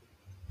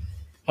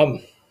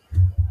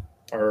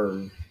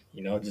or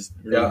just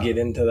really Yeah. get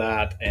into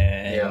that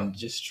and Yeah.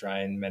 just try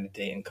and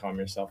meditate and calm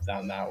yourself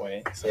down that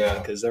way. Yeah.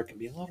 Because there can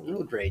be a lot of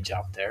road rage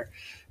out there.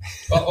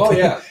 Oh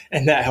yeah.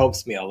 And that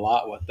helps me a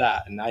lot with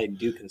that. And I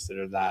do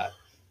consider that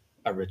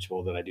a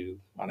ritual that I do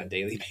on a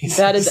daily basis.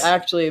 That is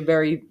actually a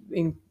very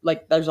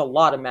there's a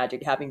lot of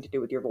magic having to do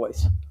with your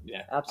voice.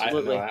 yeah,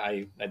 absolutely.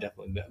 I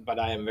definitely do. But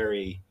I am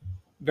very,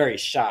 very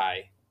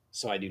shy,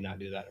 so I do not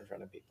do that in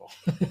front of people.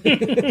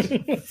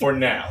 For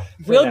now.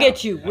 We'll now.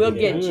 get you. We'll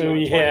Yeah. get For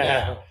you. Yeah.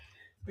 now.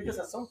 Because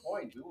at some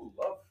point we would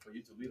love for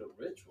you to lead a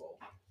ritual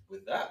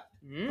with that.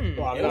 Mm.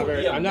 Well, It would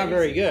be I'm not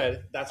very amazing.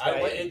 good. That's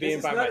I- why this being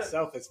is by not a-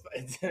 myself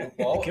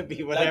Well, it could be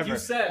like whatever. you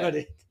said, But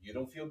you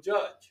don't feel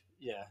judged.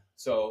 yeah,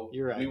 So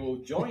You're right. we will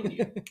join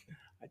you.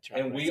 I try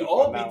And we myself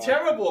all on be that one.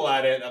 terrible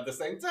at it at the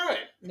same time.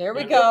 There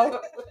we go.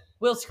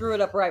 We'll screw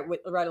it up right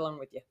along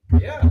with you.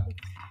 Yeah.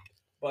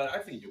 But I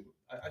think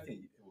I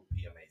think it would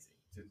be amazing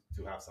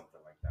to have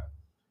something like that.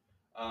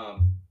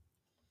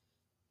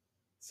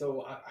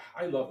 So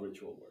I love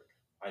ritual work.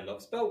 I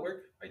love spell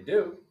work. I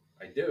do.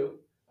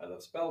 I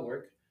love spell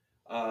work.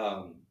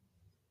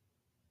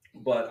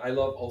 But I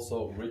love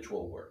also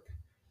ritual work.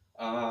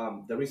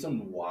 The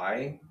reason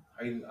why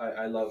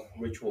I love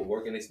ritual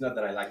work, and it's not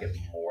that I like it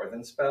more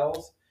than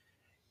spells,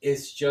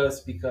 it's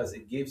just because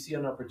it gives you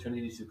an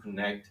opportunity to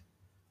connect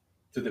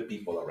to the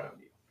people around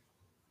you.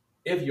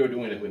 If you're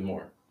doing it with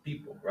more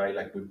people, right?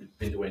 Like we've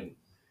been doing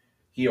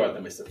here at the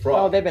Mr. Frog.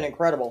 Oh, they've been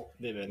incredible.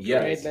 They've been Yeah,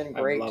 great. They've been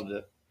great. I loved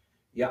it.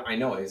 Yeah, I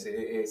know.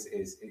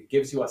 It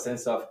gives you a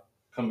sense of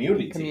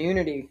community.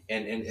 Community.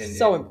 And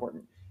So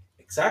important.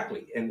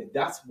 Exactly. And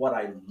that's what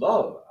I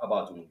love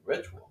about doing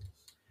rituals.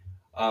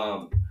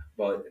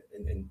 But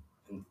in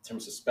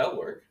terms of spell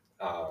work,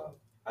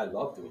 I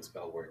love doing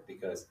spell work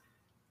because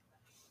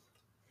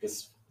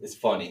it's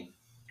funny.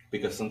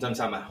 Because sometimes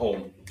I'm at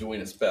home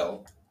doing a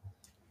spell,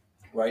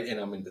 right? And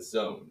I'm in the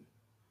zone.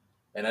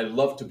 And I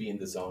love to be in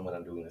the zone when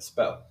I'm doing a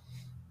spell.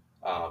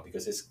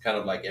 Because it's kind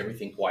of like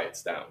everything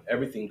quiets down.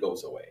 Everything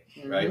goes away,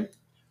 right?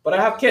 But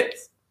I have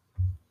kids.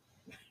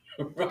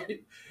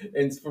 Right?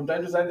 And from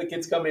time to time, the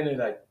kids come in and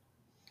like,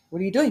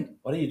 What are you doing?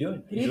 what are you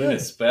doing? are you doing a doing?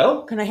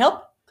 spell? Can I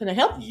help? Can I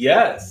help?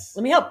 Yes.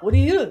 Let me help. What are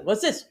you doing?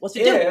 What's this? What's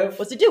it do? If-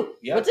 What's it do?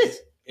 Yeah. What's this?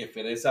 If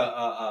it is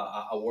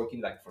a working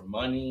like for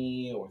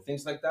money or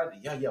things like that,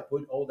 yeah,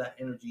 put all that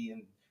energy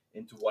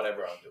into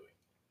whatever I'm doing,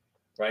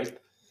 right?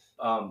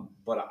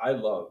 But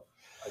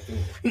I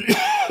think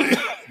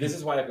this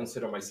is why I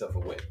consider myself a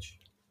witch,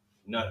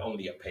 not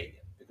only a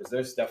pagan, because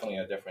there's definitely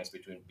a difference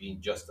between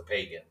being just a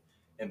pagan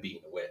and being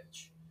a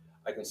witch.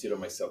 I consider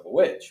myself a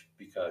witch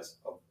because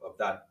of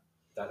that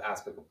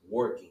aspect of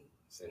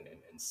workings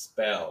and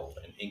spell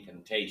and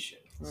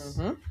incantations.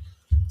 Mm-hmm.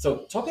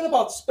 So talking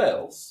about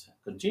spells,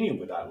 continuing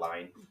with that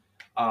line,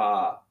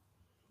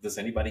 does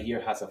anybody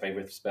here has a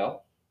favorite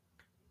spell?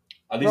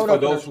 At least Road for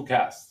opener. those who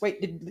cast. Wait,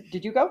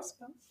 did you go?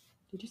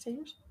 Did you say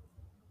yours?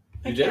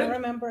 I You did can't it?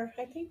 remember.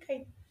 I think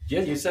I. Yeah,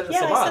 you said the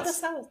Yeah, I said Sabbats. the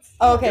South.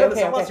 Oh, okay, Yeah, the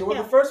okay, Sabbats, okay. you were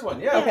Yeah. the first one,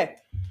 yeah. Okay.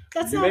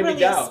 That's You not made me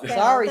really a doubt. spell.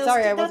 Sorry, That's,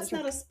 I wasn't That's sure.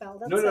 not a spell.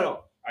 That's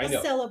No. I a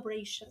know.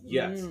 celebration.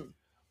 Yes. Mm.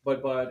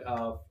 But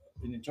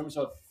in terms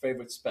of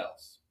favorite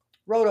spells,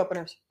 Road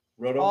openers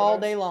road openers, all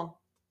day long.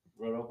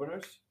 road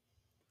openers.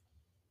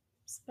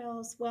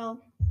 Spells.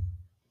 Well,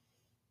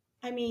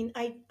 I mean,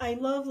 I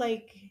love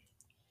like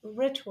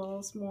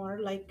rituals more,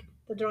 like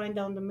the drawing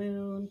down the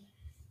moon.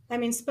 I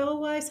mean, spell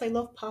wise, I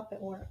love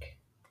puppet work,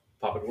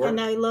 Puppet work. and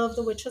I love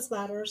the witches'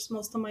 ladders.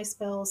 Most of my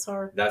spells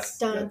are That's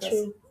done that's,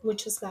 through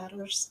witches'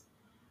 ladders.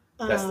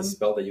 that's the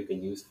spell that you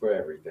can use for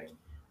everything.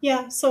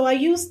 Yeah, so I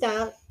use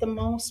that the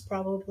most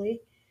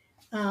probably,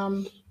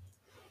 and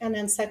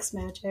then sex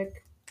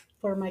magic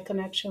for my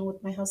connection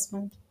with my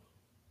husband.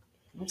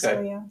 Okay.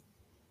 So yeah.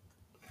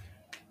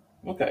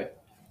 Okay.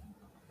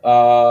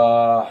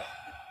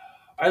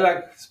 I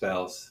like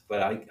spells,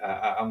 but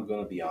I'm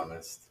gonna be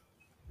honest.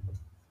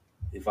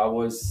 If I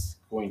was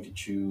going to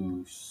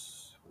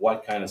choose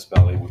what kind of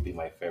spell it would be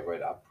my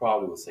favorite, I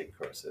probably would say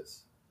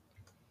curses.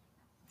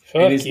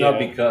 Fuck And it's yeah. not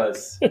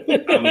because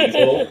I'm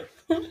evil.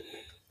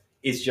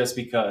 It's just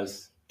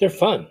because, They're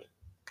fun.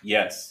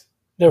 yes,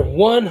 They're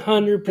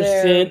 100%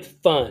 They're-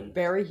 fun.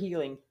 Very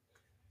healing,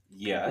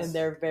 yes. and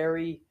they're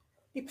very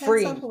Depends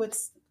Free. on who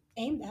it's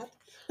aimed at.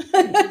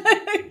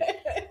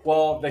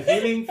 Well, the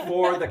healing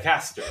for the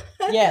caster.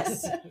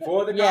 yes,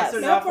 For the Yes. caster,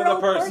 Not not for for the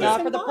all person. persons.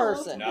 not for the involved.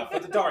 person. Not for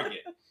the target.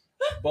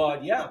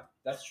 But yeah,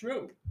 that's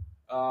true.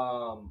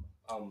 I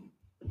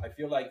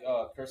feel like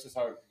curses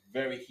are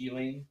very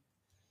healing.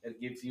 It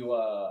gives you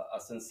a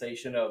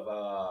sensation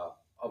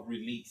of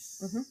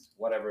release, Mhm.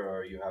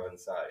 whatever you have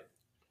inside.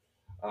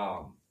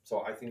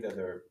 So I think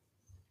that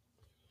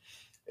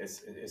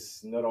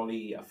it's not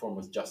only a form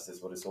of justice,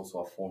 but it's also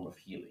a form of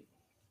healing,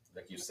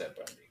 like you said,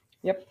 Brandy.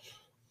 Yep.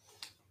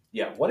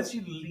 Yeah. What is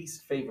your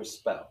least favorite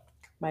spell?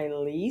 My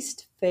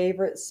least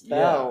favorite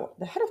spell.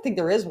 I don't think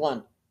there is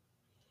one.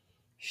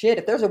 Shit,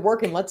 if there's a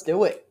working, let's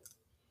do it.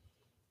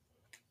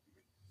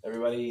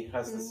 Everybody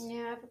has this.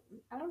 Yeah,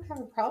 I don't have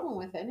a problem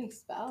with any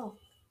spell.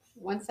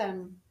 Once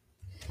I'm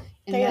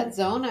in They- that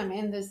zone, I'm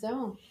in the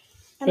zone.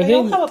 And I they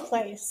all think- have a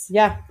place.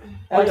 Yeah,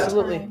 Oh, yeah.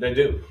 absolutely. They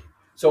do.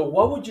 So,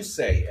 what would you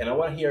say? And I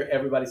want to hear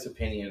everybody's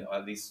opinion, or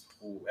at least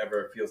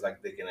whoever feels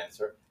like they can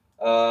answer.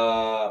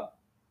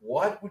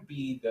 What would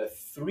be the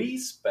 3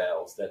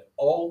 spells that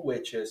all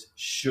witches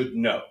should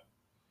know?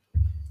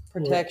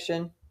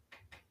 Protection,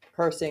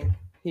 cursing,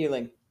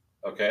 healing.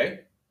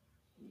 Okay.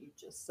 You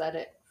just said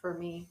it for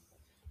me.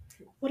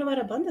 What about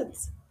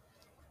abundance?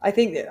 I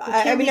think.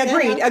 I can't mean, leave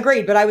that out.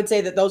 agreed. But I would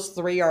say that those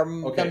 3 are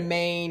Okay. the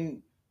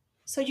main: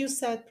 So you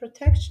said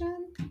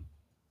protection.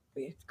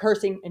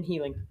 cursing and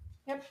healing.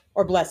 Yep.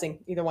 Or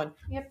blessing, either one.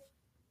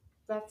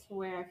 That's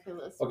where I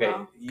feel as Okay.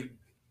 well.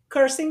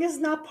 Cursing is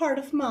not part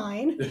of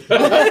mine.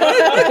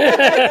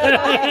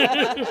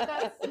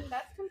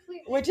 That's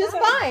completely Which is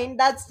fine.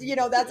 That's that's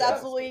Yeah.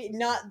 absolutely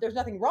not. There's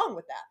nothing wrong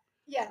with that.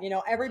 Yeah.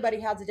 Everybody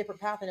has a different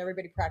path and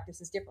everybody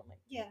practices differently.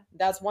 Yeah.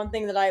 That's one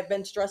thing that I've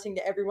been stressing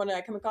to everyone that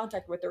I come in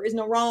contact with. There is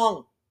no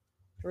wrong.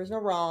 There is no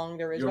wrong.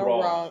 There is You're no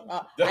wrong.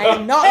 wrong. I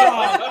am not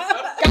wrong.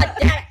 God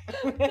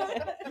damn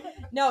it.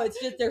 No, it's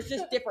just there's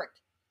just different.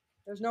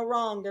 There's no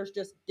wrong. There's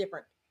just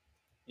different.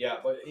 Yeah,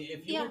 but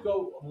if you Yeah. would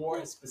go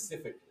more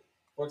specifically,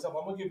 for example,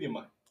 I'm gonna give you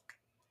mine.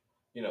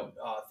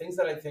 Things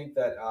that I think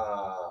that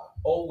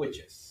all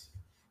witches,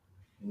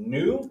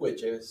 new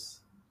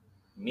witches,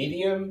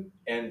 medium,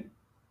 and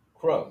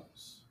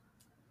crones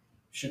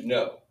should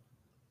know.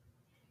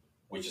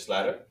 Witch's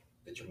ladder,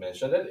 that you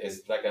mentioned it,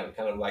 is like a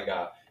kind of like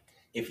a.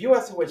 If you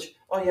ask a witch,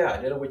 oh yeah, I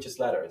did a witch's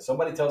ladder, and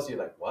somebody tells you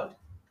like what,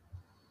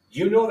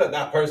 you know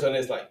that person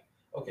is like,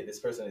 okay, this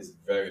person is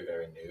very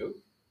very new,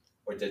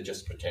 or they're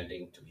just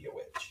pretending to be a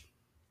witch.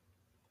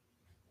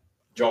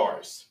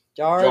 Jars.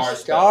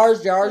 Jars.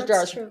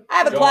 That's true. I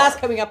have a Jar. class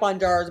coming up on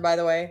jars, by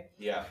the way.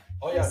 Yeah.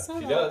 Oh I yeah, saw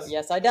she that. does.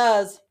 Yes, I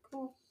does.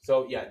 Cool.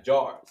 So yeah,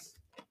 jars.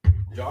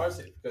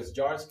 Because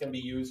jars can be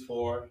used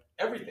for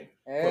everything.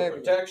 For Everything.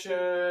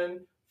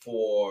 protection,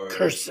 for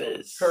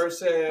Curses. to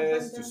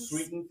Abundance.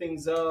 sweeten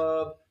things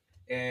up.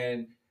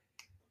 And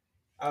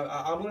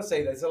I'm gonna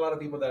say there's a lot of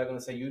people that are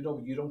gonna say you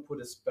don't put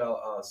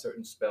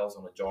certain spells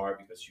on a jar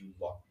because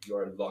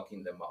you're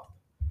locking them up.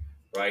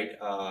 Right?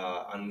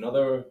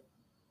 Another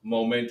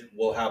moment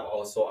we'll have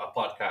also a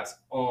podcast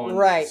on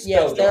Right.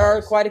 spell Yes, there are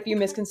jars. quite a few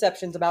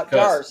misconceptions about 'Cause,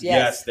 jars.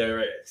 Yes.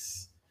 there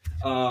is.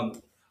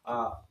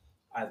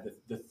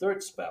 The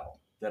third spell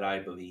that I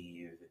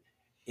believe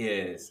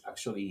is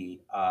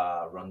actually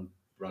run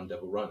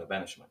devil run, a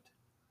banishment.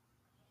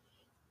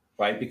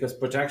 Right? Because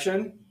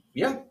protection,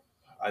 yeah,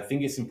 I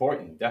think it's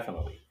important,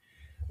 definitely.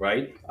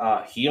 Right?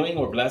 Healing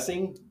or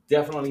blessing,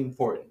 definitely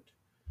important.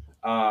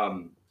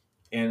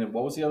 And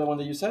what was the other one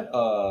that you said?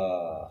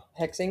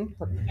 Hexing,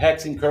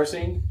 Hexing,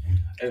 cursing.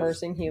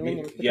 cursing, healing,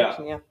 and Yeah.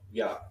 protection. Yeah.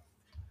 Yeah.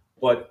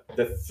 But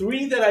the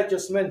 3 that I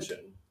just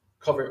mentioned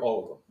cover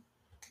all of them.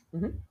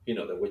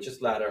 Mhm. The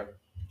witch's ladder,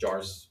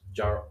 jar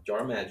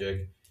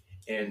magic,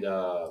 and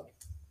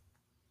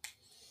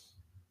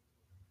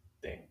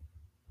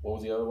what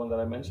was the other one that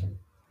I mentioned?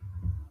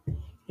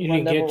 You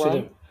Run, didn't get double to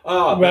run. them.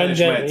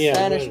 Banishments. yeah.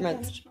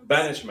 Banishment.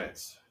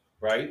 Banishments,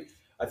 right?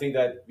 I think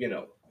that,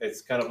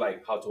 it's kind of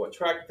like how to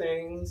attract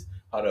things,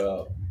 how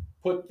to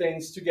put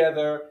things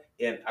together,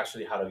 and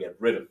actually how to get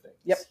rid of things.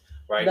 Yep.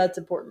 Right? That's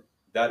important.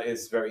 That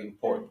is very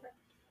important.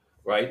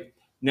 Right?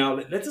 Now,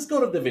 let's just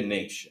go to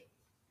divination.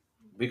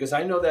 Because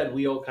I know that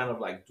we all kind of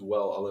like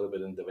dwell a little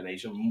bit in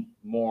divination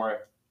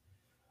more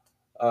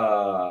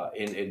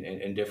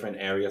in different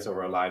areas of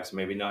our lives.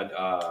 Maybe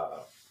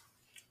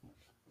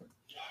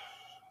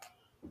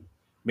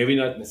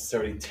not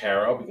necessarily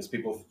tarot, because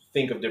people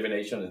think of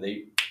divination and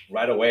they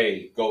right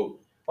away go,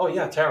 oh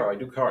yeah, tarot, I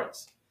do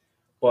cards.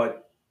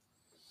 But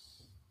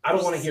I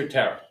don't want to hear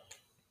tarot.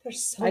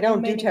 There's so I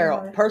don't do many tarot.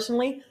 more.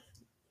 Personally,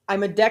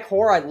 I'm a deck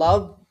whore. I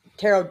love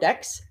tarot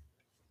decks,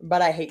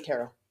 but I hate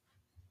tarot.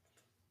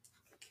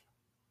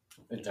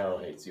 And tarot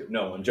hates you.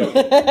 No, I'm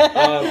joking.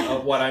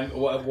 I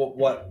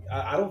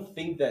don't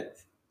think that.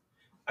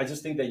 I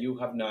just think that you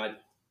have not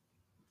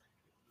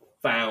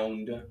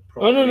found. Oh no,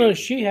 properly.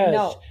 she has.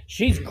 No.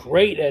 She's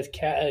great as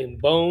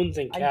bones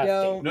and I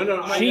casting. don't.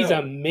 No, I She's know.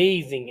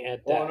 amazing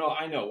at that. Oh no,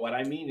 I know. What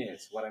I mean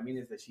is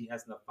that she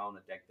has not found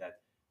a deck that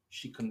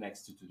she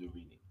connects to do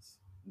readings.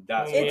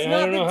 That's It's I not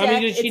don't the know. deck. How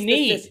many does she it's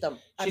need? the system.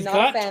 I'm She's not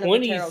got a fan 20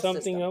 of the tarot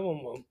something system. of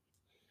them,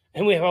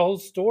 and we have a whole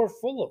store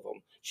full of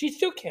them. She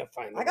still can't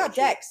find them. I got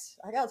decks.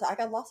 I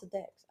got lots of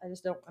decks. I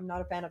just don't. I'm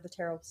not a fan of the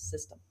tarot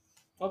system.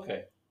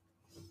 okay.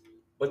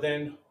 But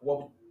then,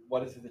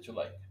 what is it that you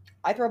like?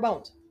 I throw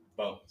bones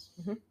Bones.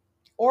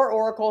 or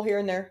oracle here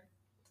and there,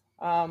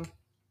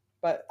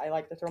 but I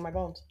like to throw my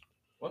bones.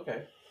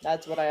 Okay.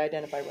 That's what I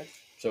identify with.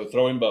 So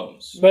throwing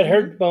bones. But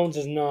her bones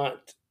is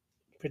not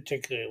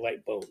particularly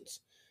like bones.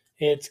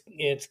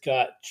 It's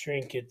got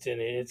trinkets in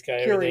it. It's got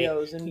everything.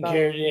 Curios and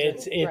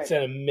bones. It's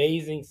an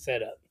amazing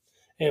setup.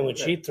 And when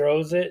she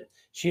throws it,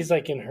 she's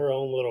like in her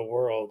own little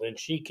world, and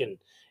she can.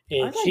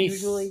 And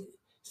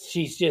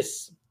she's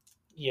just.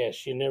 Yeah,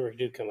 she never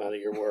do come out of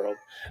your world.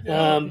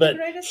 But the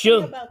greatest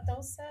she'll. thing about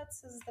those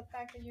sets is the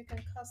fact that you can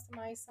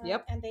customize them,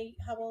 Yep. and they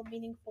have all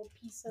meaningful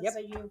pieces Yep.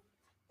 that you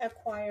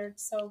acquired.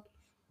 So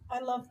I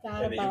love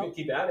that And then you about can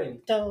keep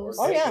adding. those.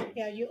 Oh, yeah.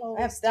 Yeah, you always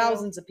I have do.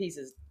 thousands of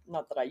pieces.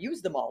 Not that I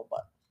use them all,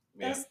 but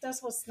Yeah.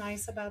 That's what's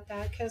nice about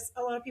that, because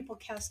a lot of people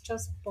cast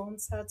just bone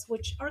sets,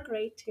 which are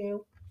great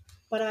too.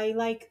 But I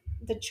like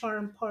the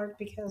charm part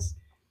because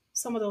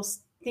some of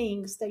those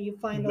things that you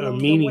find Are along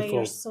the way meaningful.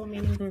 are so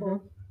meaningful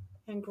Mhm.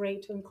 and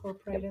great to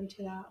incorporate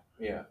into that.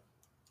 Yeah.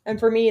 and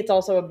for me, it's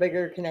also a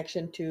bigger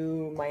connection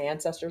to my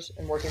ancestors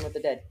and working with the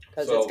dead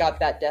because So- it's got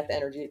that death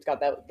energy. It's got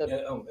that the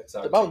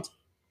Exactly. bones.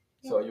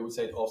 So you would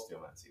say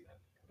osteomancy then?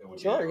 It would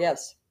be- Sure.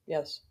 Yes.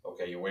 Yes.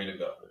 Okay, your way to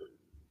go.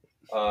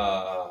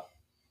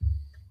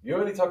 You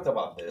already talked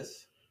about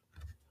this,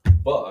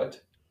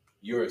 but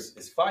yours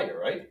is fire,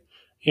 right?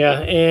 Yeah,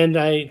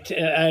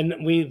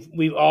 and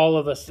we've all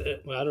of us.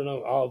 Well, I don't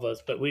know all of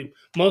us, but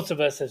most of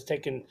us has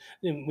taken.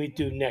 We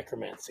do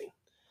necromancy,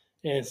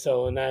 and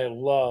I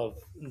love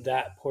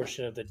that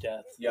portion of the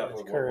death. Yeah, It's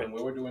when current.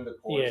 we were doing the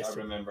course, Yes. I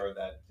remember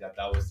that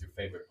was your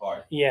favorite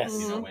part. Yes,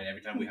 You know, when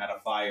every time we had a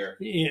fire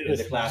it in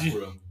was the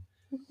classroom.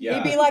 Yeah.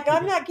 He'd be like,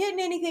 "I'm not getting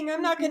anything.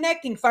 I'm not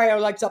connecting." Fire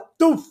lights up.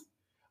 Doof.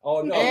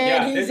 Oh no! And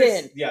yeah, he's this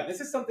is in. yeah. This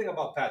is something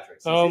about Patrick.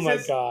 Oh this my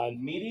is God.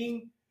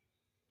 Meeting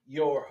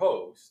your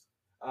host,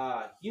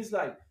 he's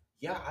like,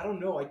 yeah, I don't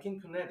know. I can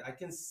connect. I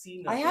can see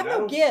I nothing. have no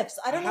don't- gifts.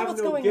 I don't know have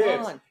what's no going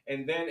gifts. on.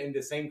 And then in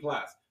the same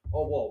class,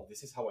 oh well,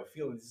 this is how I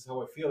feel, and this is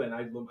how I feel, and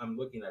I'm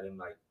looking at him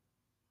like,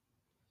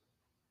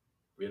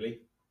 really,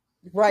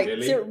 Right.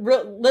 Really? So,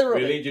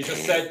 literally. really? You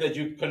just said that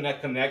you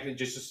connect, and you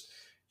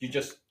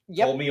just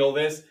Yep. told me all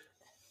this.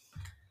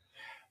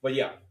 But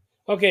yeah,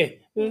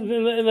 Okay,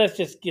 let's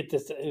just get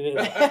this.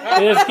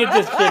 Let's get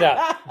this shit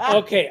out.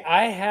 Okay,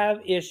 I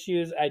have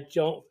issues. I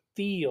don't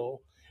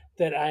feel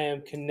that I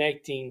am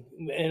connecting,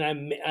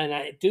 and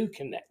I do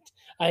connect.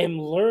 I am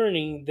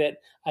learning that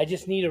I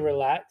just need to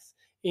relax,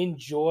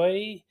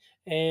 enjoy,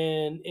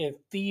 and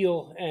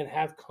feel and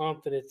have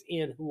confidence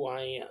in who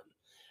I am.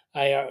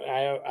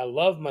 I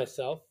love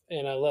myself,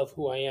 and I love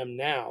who I am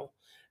now,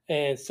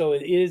 and so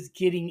it is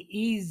getting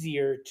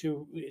easier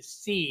to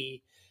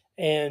see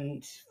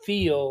and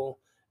feel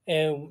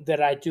and that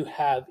I do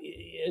have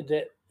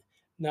that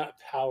not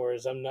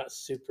powers. I'm not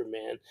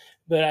Superman,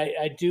 but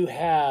I do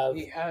have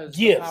He has the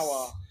gifts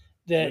power.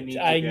 that we need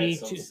to I get need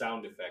some to.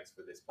 sound effects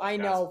for this. I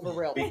podcast. know, for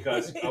real.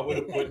 Because I would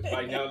have put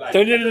by now like.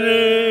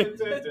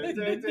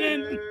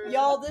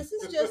 Y'all, this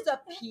is just a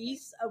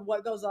piece of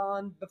what goes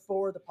on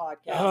before the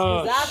podcast. 'Cause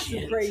Oh, that's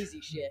shit. the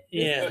crazy shit.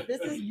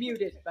 This is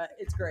muted, but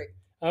it's great.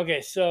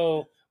 Okay,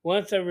 so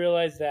once I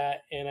realized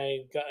that, and I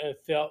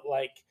felt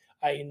like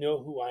I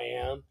know who I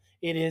am,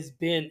 it has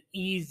been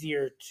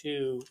easier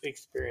to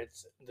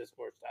experience this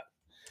more stuff.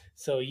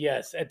 So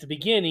yes, at the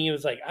beginning it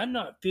was like, I'm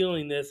not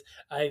feeling this.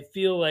 I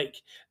feel like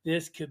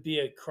this could be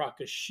a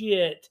crock of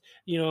shit.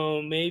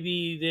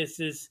 Maybe this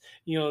is,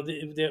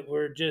 that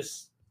we're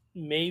just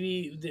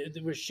maybe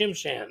we're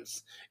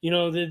shimshams.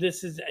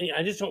 This is.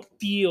 I just don't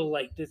feel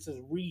like this is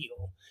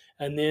real.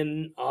 And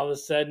then all of a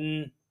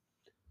sudden,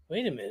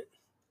 wait a minute.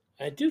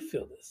 I do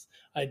feel this.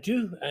 I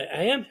do.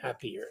 I am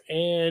happier.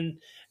 And,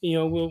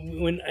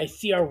 when I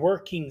see our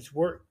workings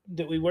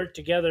that we work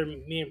together,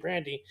 me and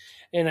Brandy,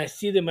 and I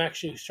see them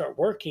actually start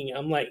working,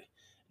 I'm like,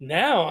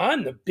 now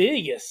I'm the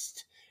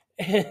biggest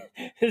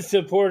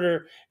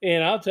supporter.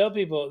 And I'll tell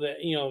people that,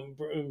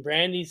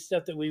 Brandy's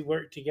stuff that we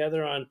work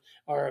together on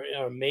are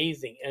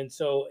amazing. And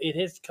so it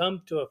has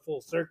come to a full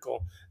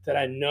circle that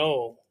I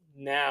know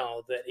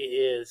now that it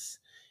is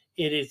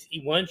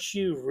once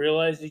you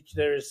realize that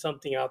there is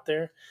something out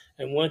there,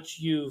 and once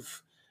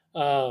you've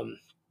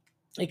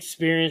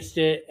experienced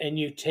it and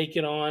you take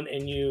it on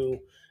and you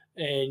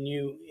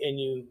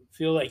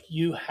feel like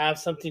you have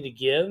something to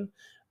give,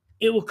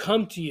 it will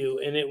come to you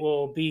and it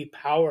will be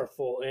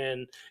powerful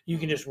and you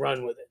can just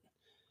run with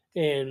it.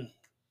 And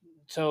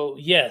so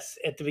yes,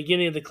 at the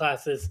beginning of the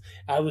classes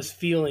I was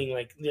feeling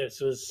like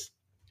this was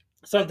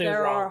something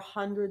There wrong. are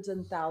hundreds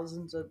and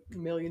thousands of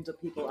millions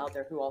of people out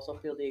there who also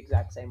feel the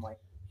exact same way.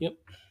 Yep.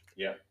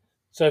 Yeah.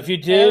 So if you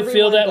do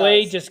feel Everyone that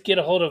way, does. just get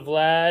a hold of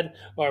Vlad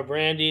or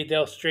Brandy.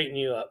 They'll straighten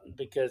you up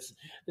because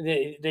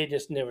they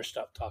just never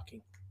stop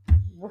talking.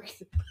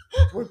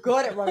 We're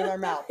good at running our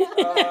mouth.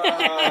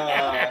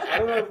 I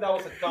don't know if that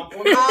was a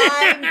compliment.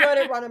 I'm good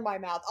at running my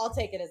mouth. I'll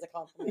take it as a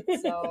compliment.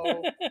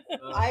 So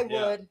I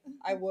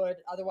Yeah. would.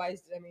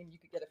 Otherwise, I mean, you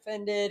could get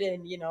offended,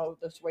 and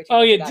there's way too Oh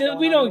much of yeah, that going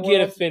we on in don't the get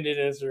world. offended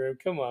in this room.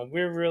 Come on,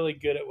 we're really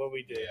good at what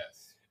we do.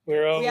 Yes.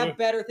 We're all We have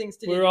better things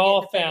to do. we're than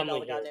all getting offended all family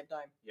the here. goddamn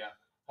time. Yeah.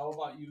 How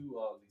about you,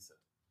 Lisa?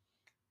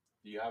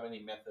 Do you have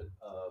any method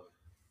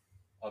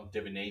of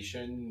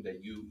divination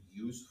that you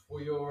use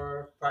for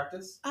your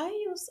practice? I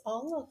use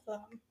all of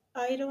them.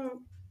 I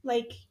don't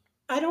like.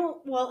 I don't.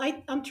 Well,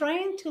 I'm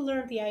trying to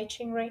learn the I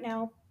Ching right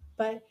now,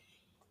 but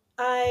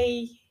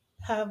I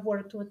have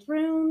worked with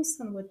runes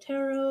and with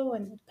tarot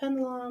and with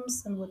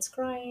pendulums and with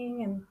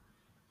scrying and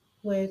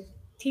with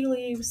tea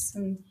leaves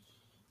and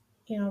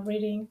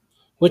reading.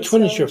 Which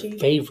one is your astrology.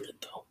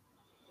 favorite though?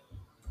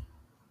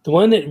 The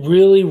one that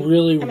really,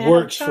 really I mean,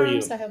 works I for have you.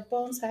 charms, I have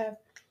bones.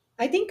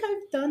 I think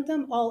I've done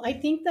them all. I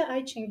think the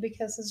I Ching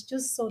because it's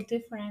just so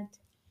different,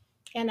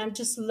 and I'm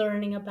just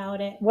learning about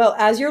it. Well,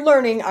 as you're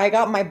learning, I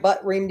got my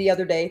butt reamed the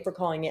other day for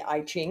calling it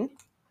I Ching.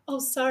 Oh,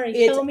 sorry.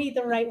 It's Tell me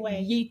the right way.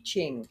 Yi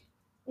Ching.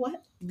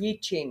 What? Yi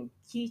Ching.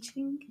 Yi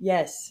Ching?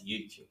 Yes.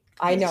 YouTube.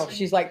 I know.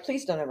 She's like,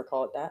 please don't ever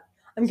call it that.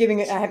 I'm giving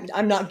it.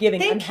 I'm not giving.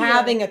 Thank I'm you.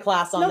 having a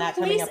class on No, that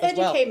coming please up as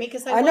well. educate me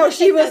because I know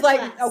she was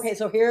like, okay,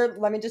 so here,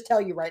 let me just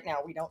tell you right now,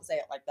 we don't say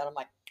it like that. I'm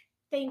like,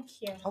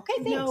 Thank you. okay,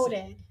 thanks.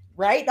 Noted.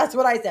 Right? That's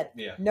what I said.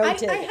 Yeah.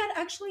 Noted. I had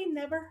actually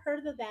never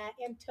heard of that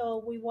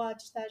until we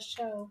watched that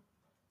show.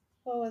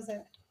 What was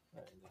it?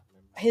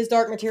 His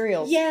Dark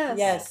Materials. Yes.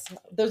 Yes.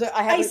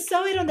 I have I a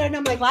saw it on there and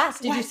I'm like, class.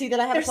 Did you what? see that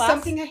I have There's a class?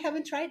 something I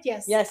haven't tried.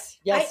 Yes. Yes.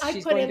 Yes. I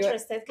she's put going to do it.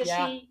 interested because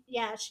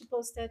Yeah. she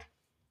posted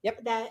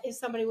Yep. that if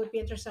somebody would be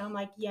interested, I'm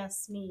like,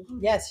 yes, me.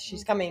 Yes,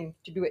 she's coming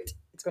to do it.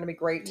 It's going to be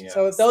great. Yeah.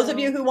 So, those of So-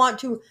 you who want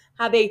to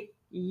have a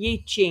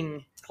Yi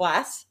Ching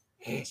class,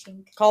 Yi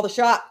Ching. call the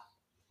shot.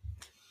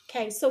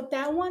 Okay, so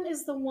that one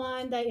is the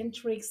one that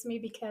intrigues me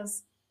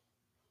because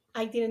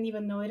I didn't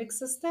even know it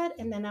existed.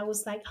 And then I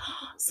was like,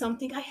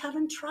 something I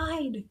haven't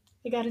tried.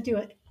 I got to do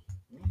it.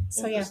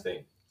 So, yeah.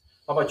 Interesting.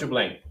 How about you,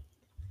 Blaine?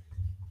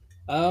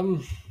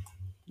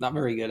 Not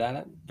very good at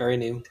it. Very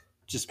new.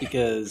 Just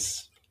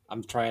because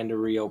I'm trying to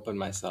reopen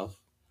myself.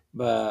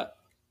 But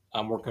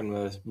I'm working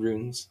with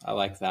runes. I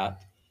like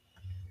that.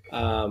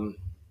 I'm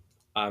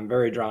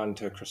very drawn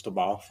to a crystal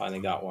ball.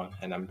 Finally got one,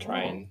 and I'm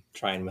trying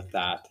with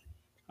that.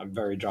 I'm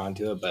very drawn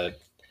to it, but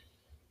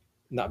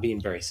not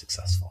being very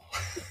successful.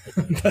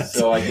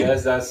 So I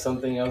guess that's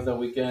something else that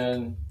we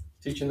can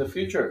teach in the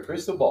future.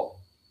 Crystal ball.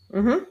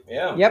 Mm-hmm.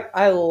 Yeah. Yep.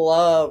 I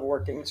love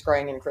working,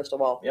 scrying in crystal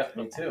ball. Yeah,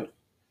 me too.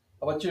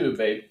 How about you,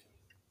 babe?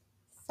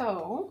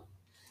 So,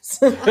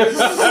 So,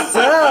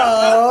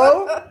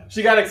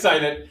 She got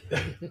excited.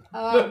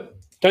 um,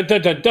 Dun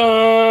dun dun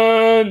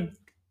dun.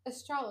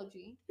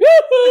 astrology.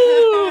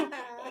 Woohoo!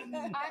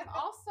 I'm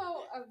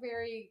also a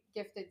very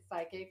gifted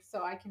psychic,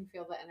 so I can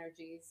feel the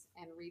energies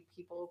and read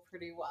people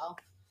pretty well.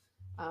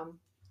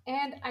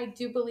 And I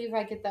do believe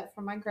I get that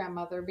from my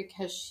grandmother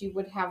because she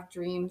would have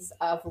dreams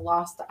of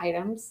lost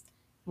items.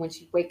 When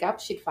she'd wake up,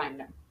 she'd find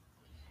them.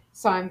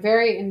 So I'm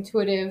very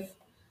intuitive,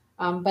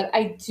 but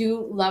I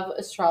do love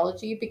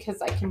astrology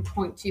because I can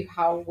point to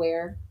how,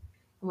 where.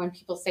 And when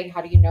people say,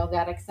 "How do you know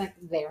that?" Accent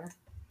there.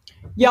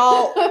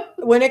 y'all,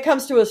 when it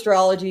comes to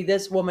astrology,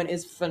 this woman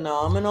is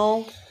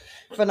phenomenal.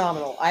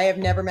 Phenomenal. I have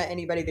never met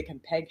anybody that can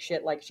peg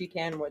shit like she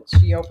can when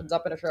she opens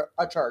up in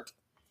a chart.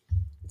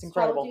 It's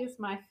incredible. Astrology is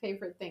my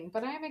favorite thing,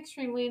 but I am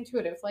extremely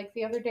intuitive. Like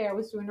the other day, I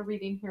was doing a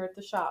reading here at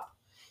the shop,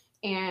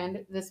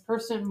 and this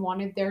person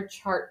wanted their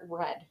chart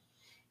read.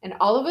 And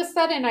all of a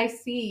sudden, I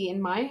see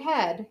in my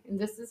head, and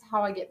this is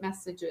how I get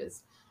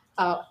messages,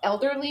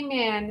 elderly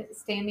man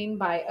standing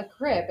by a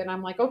crib. And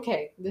I'm like,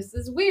 okay, this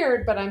is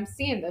weird, but I'm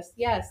seeing this.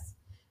 Yes,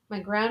 my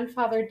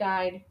grandfather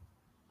died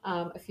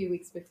a few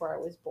weeks before I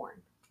was born.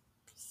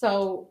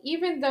 So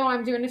even though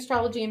I'm doing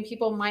astrology and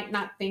people might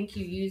not think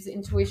you use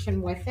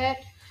intuition with it,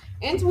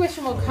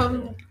 intuition will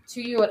come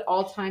to you at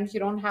all times. You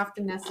don't have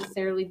to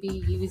necessarily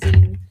be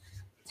using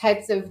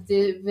types of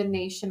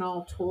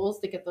divinational tools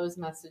to get those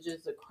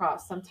messages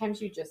across.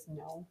 Sometimes you just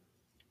know.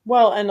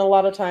 Well, and a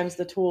lot of times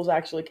the tools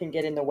actually can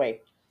get in the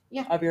way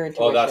Yeah. of your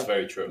intuition. Oh, that's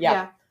very true.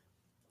 Yeah.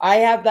 I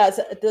have that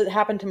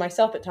happen to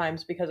myself at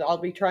times because I'll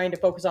be trying to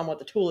focus on what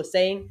the tool is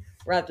saying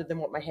rather than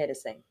what my head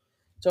is saying.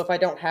 So if I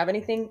don't have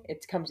anything,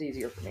 it comes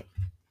easier for me.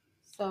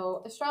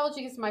 So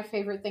astrology is my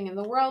favorite thing in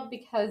the world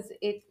because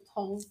it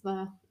holds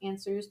the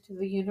answers to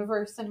the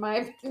universe, in my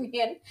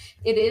opinion.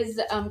 It is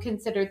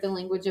considered the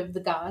language of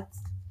the gods,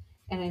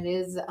 and it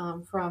is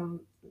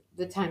from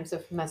the times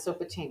of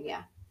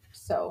Mesopotamia.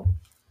 So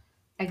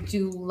I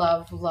do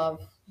love,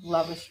 love,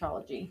 love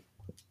astrology.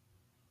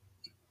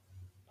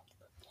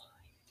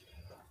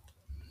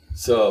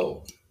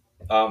 So,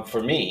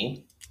 for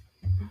me,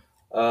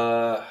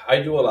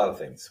 I do a lot of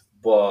things,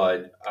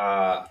 but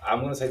I'm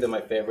going to say that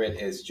my favorite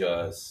is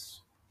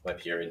just my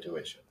pure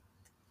intuition.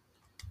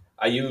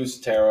 I use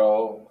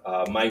tarot.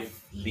 My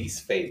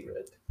least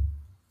favorite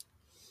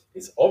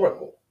is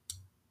Oracle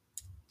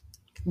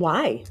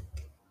Why?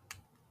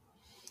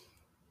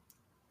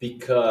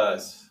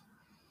 because,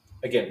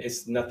 again,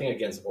 it's nothing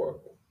against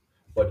Oracle,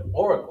 but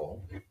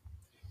Oracle,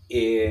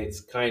 it's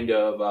kind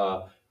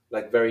of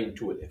like very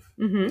intuitive.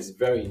 Mm-hmm. It's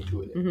very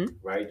intuitive, Mhm.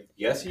 right?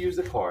 Yes, you use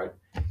the card,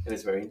 and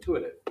it's very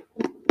intuitive.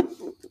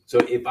 So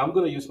if I'm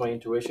going to use my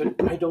intuition,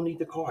 I don't need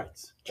the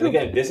cards. True. And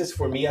again, this is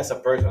for me as a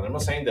person. I'm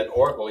not saying that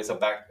Oracle is a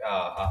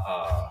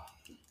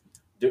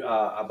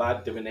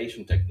bad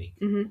divination technique.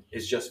 Mhm.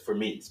 It's just for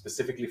me,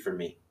 specifically for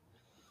me.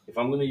 If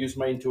I'm going to use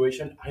my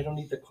intuition, I don't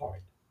need the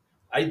card.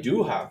 I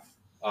do have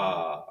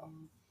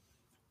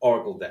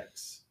Oracle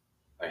decks.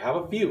 I have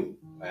a few.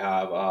 I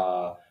have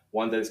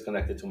one that is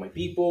connected to my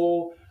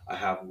people. I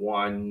have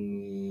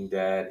one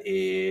that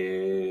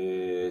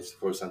is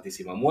for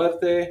Santísima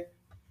Muerte.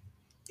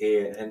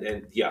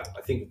 And yeah,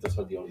 I think those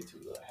are the only two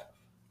that I have.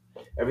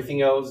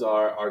 Everything else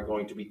are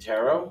going to be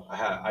tarot.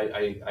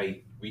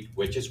 I read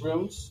witches'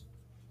 runes.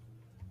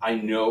 I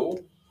know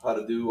how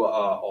to do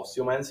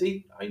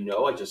osteomancy. I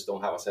know, I just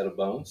don't have a set of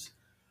bones.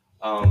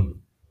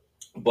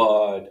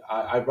 But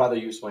I'd rather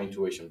use my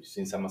intuition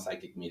since I'm a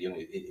psychic medium.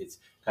 It's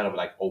kind of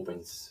like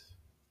opens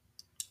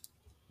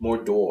more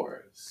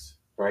doors,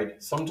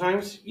 right?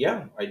 Sometimes,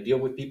 yeah, I deal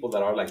with people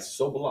that are like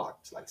so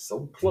blocked, like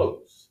so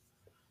close,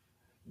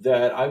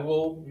 that I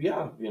will,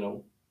 yeah,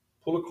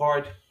 pull a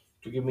card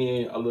to give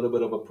me a little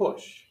bit of a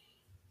push.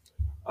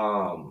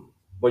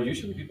 But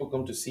usually people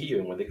come to see you,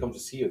 and when they come to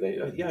see you,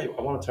 yeah,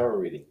 I want a tarot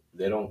reading.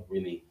 They don't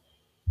really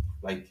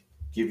like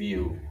give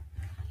you,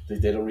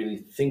 they don't really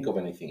think of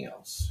anything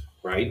else,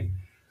 right?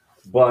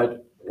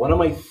 But one of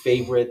my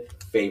favorites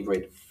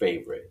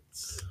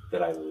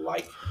that I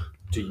like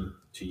to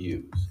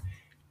use,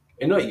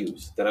 and not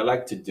use, that I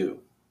like to do,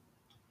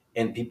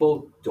 and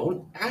people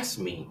don't ask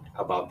me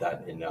about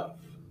that enough,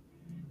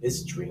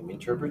 is dream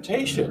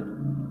interpretation.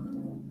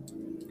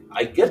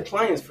 I get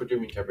clients for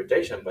dream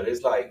interpretation, but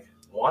it's like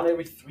one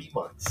every 3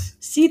 months.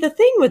 See, the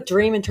thing with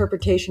dream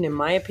interpretation, in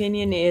my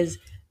opinion, is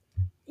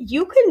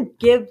you can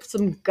give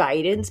some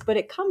guidance, but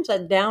it comes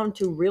down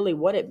to really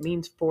what it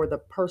means for the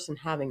person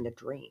having the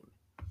dream.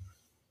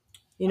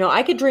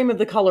 I could dream of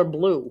the color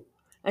blue,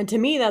 and to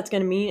me, that's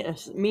going to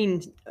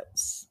mean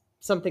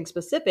something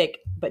specific,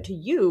 but to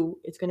you,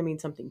 it's going to mean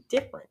something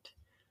different.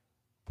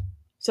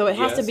 So it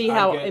has to be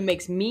how it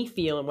makes me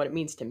feel and what it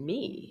means to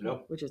me,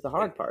 which is the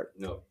hard part.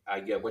 No, I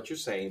get what you're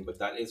saying, but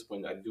that is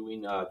when I'm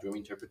doing dream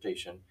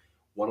interpretation.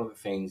 One of the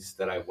things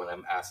that when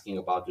I'm asking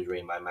about the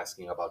dream, I'm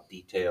asking about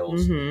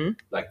details. Mm-hmm.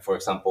 Like, for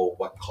example,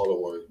 what color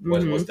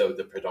what was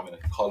the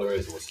predominant color?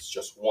 Was it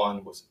just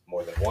one? Was it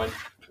more than one?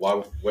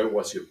 Where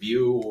was your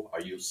view?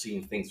 Are you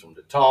seeing things from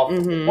the top,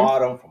 from the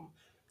bottom, from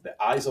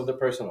the eyes of the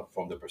person, or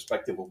from the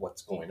perspective of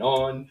what's going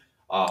on?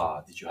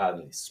 Did you have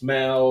any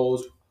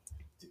smells?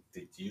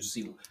 Did you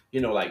see,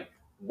 like,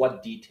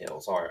 what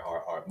details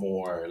are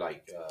more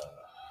like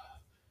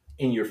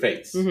in your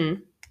face?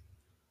 Mm-hmm.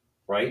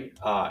 Right?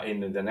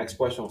 And then the next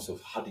question was, so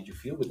how did you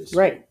feel with this?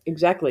 Right,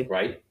 exactly.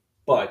 Right?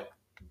 But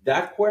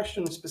that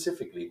question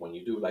specifically, when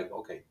you do like,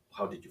 okay,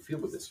 how did you feel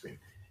with this dream,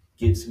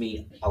 gives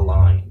me a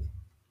line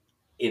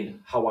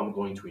in how I'm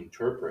going to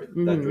interpret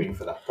that dream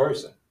for that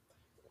person.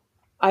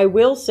 I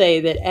will say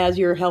that as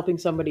you're helping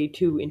somebody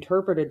to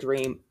interpret a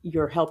dream,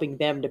 you're helping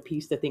them to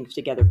piece the things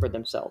together for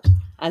themselves.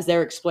 As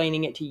they're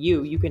explaining it to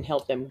you, you can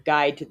help them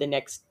guide to the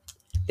next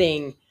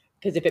thing.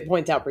 Because if it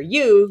points out for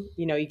you,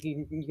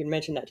 you can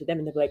mention that to them,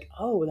 and they'll be like,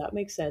 "Oh, that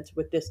makes sense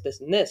with this, this,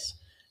 and this."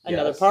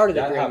 Another part of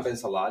the dream. That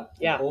happens a lot.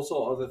 Yeah. And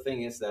also, other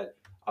thing is that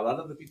a lot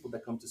of the people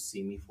that come to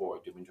see me for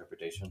dream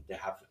interpretation, they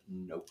have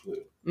no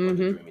clue what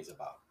the dream is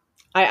about.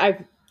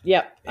 I've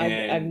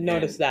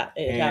noticed that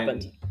it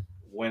happens.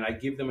 When I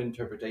give them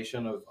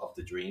interpretation of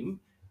the dream,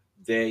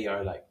 they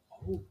are like,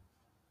 "Oh,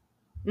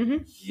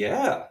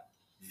 yeah,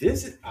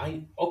 this is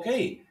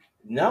okay.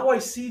 Now I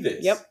see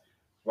this." Yep.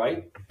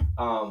 Right.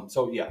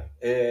 So yeah,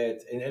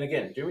 and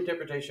again, dream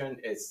interpretation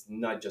is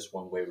not just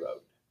one way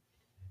road.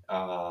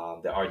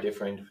 There are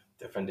different,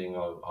 depending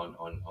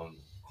on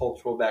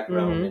cultural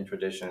background and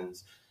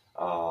traditions.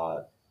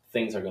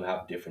 Things are going to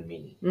have different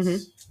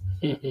meanings.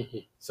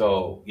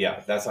 So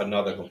yeah, that's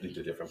another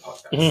completely different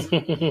podcast.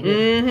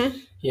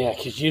 Yeah,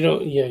 because you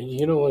don't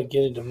want to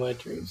get into my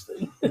dreams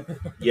then.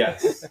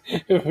 Yes.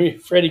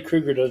 Freddy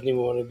Krueger doesn't even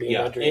want to be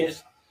in my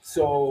dreams.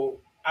 So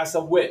as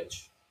a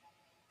witch,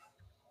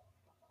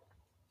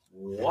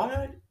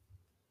 what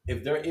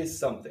if there is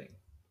something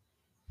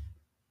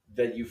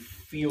that you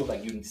feel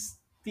like you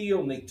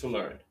still need to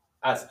learn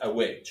as a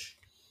witch?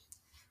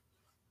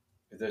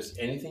 If there's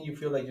anything you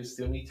feel like you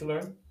still need to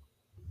learn?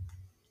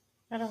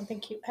 I don't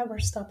think you ever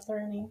stop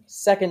learning.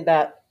 Second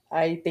that.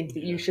 I think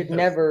that you should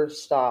never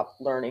stop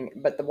learning.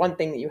 But the one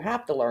thing that you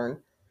have to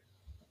learn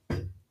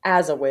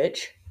as a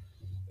witch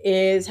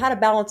is how to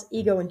balance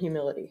ego and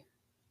humility.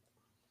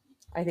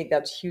 I think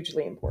that's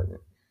hugely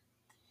important.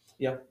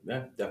 Yeah,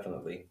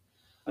 definitely.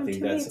 I And think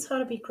to me, that's it's how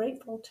to be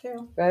grateful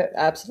too.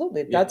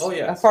 Absolutely. Yeah. That's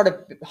a part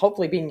of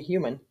hopefully being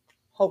human.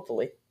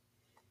 Hopefully.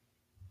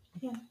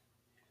 Yeah.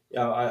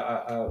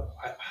 Yeah,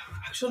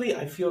 actually,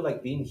 I feel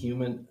like being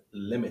human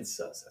limits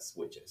us as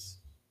witches.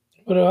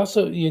 But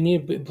also, you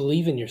need to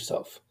believe in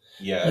yourself.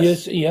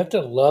 Yes. You have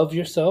to love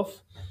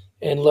yourself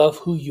and love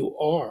who you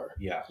are.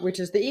 Yeah. Which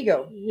is the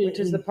ego, which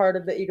is the part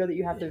of the ego that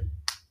you have to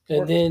And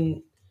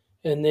work.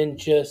 then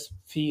just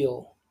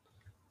feel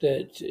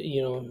that,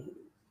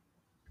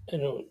 I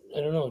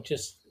don't know,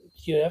 just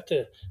you have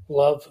to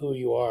love who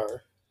you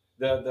are.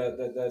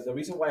 The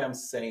reason why I'm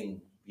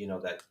saying,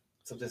 that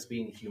sometimes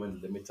being human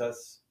limits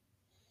us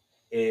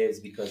is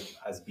because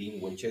as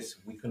being witches,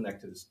 we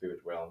connect to the spirit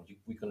realm,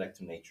 we connect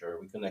to nature,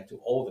 we connect to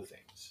all the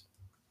things.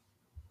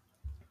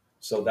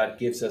 So that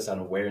gives us an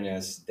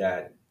awareness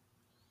that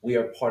we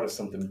are part of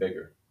something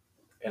bigger.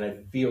 And I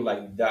feel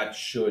like that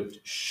should,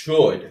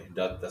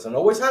 that doesn't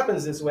always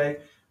happens this way,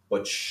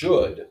 but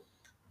should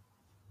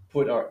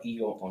put our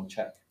ego on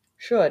check.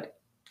 Should.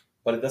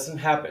 But it doesn't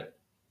happen,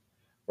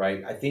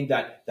 right? I think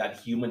that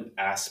human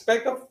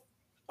aspect of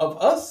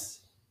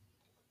us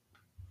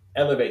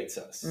elevates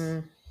us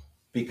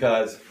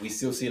because we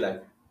still see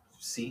like,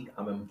 see,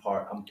 I'm in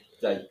part. I'm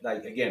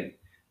like again,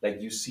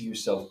 like you see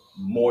yourself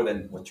more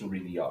than what you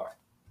really are.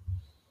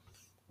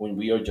 When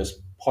we are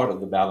just part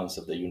of the balance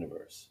of the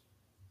universe.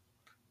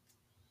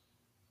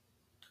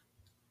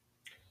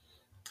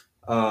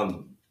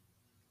 Um,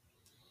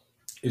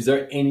 is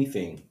there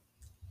anything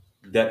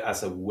that,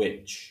 as a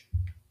witch,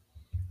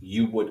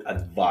 you would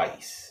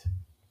advise,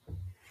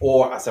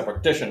 or as a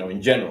practitioner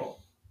in general,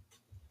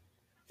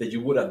 that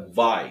you would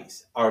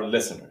advise our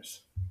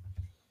listeners?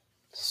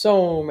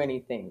 So many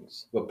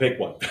things. Well, pick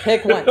one.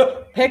 Pick one.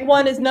 Pick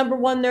one is number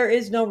one. There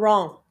is no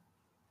wrong.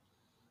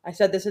 I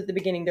said this at the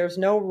beginning. There's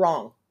no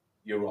wrong.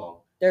 You're wrong.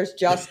 There's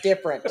just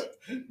different.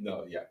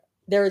 No, yeah.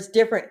 There is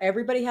different.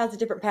 Everybody has a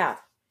different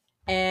path.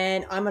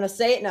 And I'm going to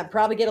say it, and I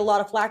probably get a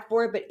lot of flack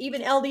for it, but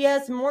even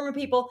LDS and Mormon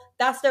people,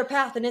 that's their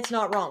path, and it's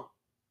not wrong.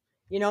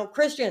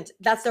 Christians,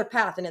 that's their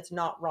path, and it's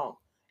not wrong.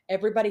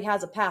 Everybody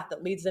has a path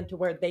that leads them to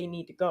where they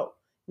need to go.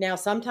 Now,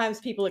 sometimes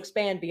people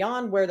expand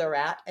beyond where they're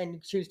at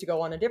and choose to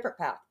go on a different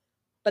path,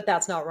 but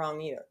that's not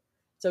wrong either.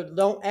 So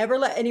don't ever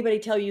let anybody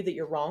tell you that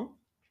you're wrong.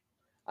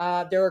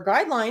 There are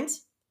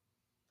guidelines.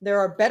 There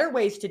are better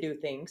ways to do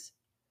things,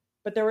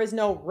 but there is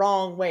no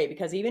wrong way,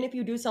 because even if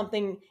you do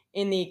something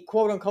in the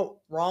quote unquote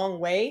wrong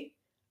way,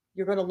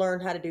 you're going to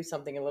learn how to do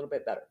something a little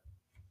bit better.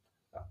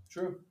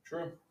 True.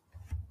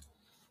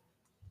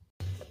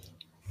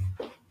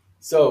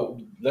 So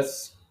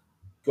let's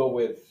go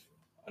with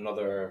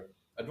another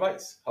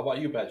advice. How about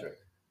you, Patrick?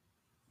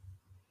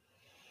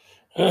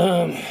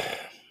 I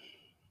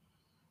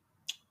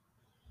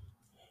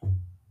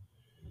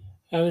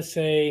would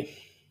say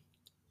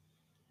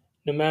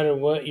no matter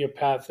what your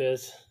path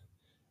is,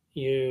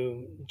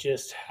 you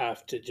just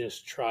have to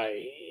just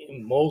try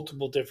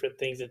multiple different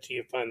things until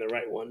you find the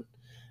right one.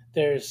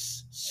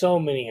 There's so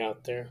many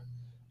out there.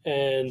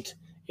 And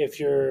if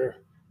you're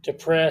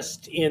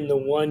depressed in the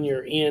one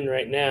you're in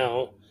right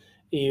now,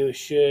 you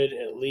should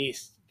at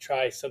least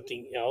try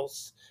something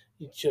else.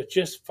 You should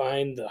just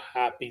find the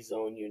happy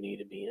zone you need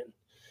to be in.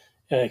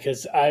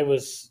 Because I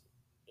was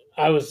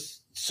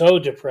so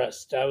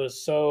depressed. I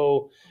was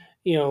so,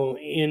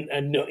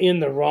 in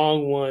the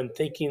wrong one,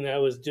 thinking I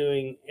was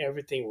doing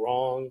everything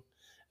wrong.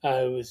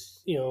 I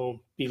was,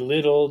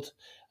 belittled.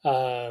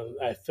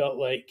 I felt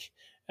like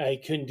I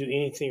couldn't do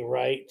anything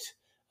right,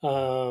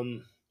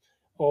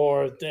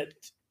 or that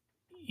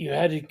you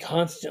had to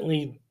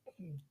constantly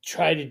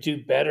try to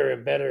do better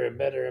and better and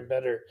better and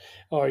better,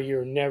 or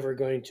you're never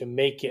going to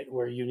make it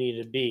where you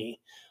need to be,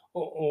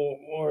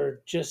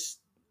 or just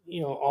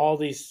all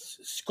these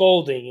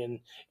scolding and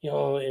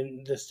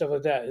the stuff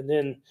like that. And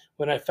then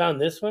when I found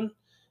this one,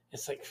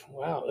 it's like,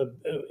 wow,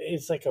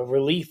 it's like a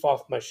relief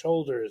off my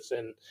shoulders,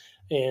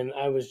 and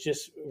I was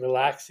just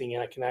relaxing,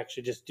 and I can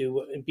actually just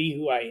do and be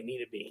who I need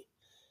to be.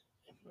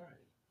 All right.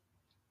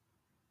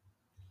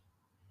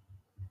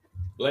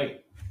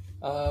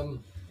 Blaine.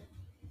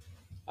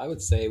 I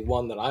would say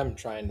one that I'm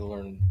trying to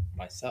learn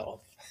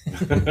myself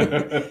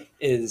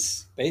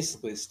is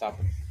basically stop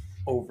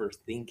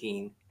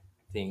overthinking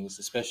things,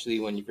 especially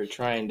when you're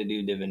trying to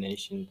do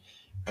divination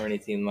or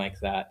anything like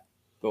that.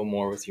 Go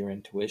more with your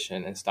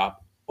intuition and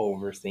stop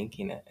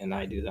overthinking it. And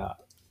I do that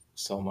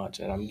so much,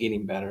 and I'm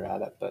getting better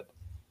at it, but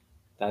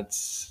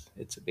it's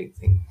a big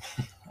thing,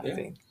 I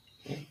think.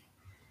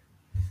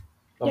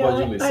 How about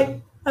you,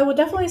 Lisa? I would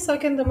definitely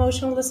second the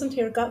motion, listen to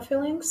your gut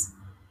feelings.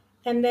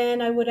 And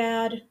then I would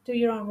add, do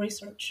your own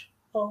research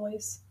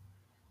always.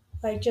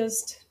 Like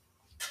just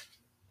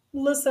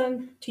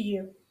listen to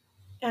you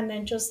and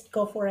then just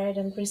go for it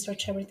and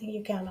research everything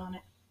you can on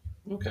it.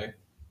 Okay.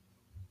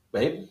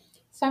 Babe?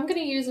 So I'm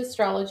going to use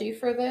astrology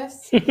for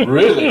this.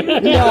 Really?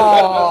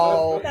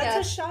 No. That's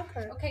Yes. a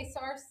shocker. Okay, so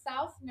our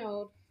south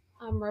node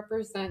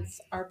represents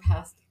our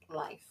past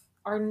life.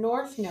 Our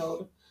north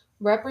node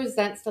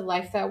represents the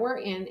life that we're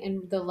in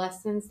and the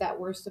lessons that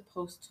we're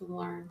supposed to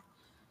learn.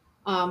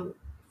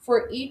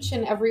 For each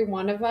and every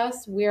one of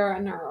us, we are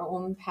on our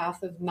own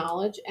path of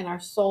knowledge, and our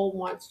soul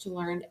wants to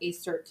learn a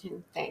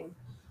certain thing.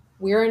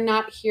 We're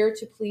not here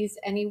to please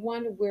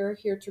anyone. We're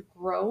here to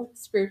grow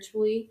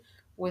spiritually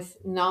with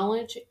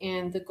knowledge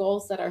and the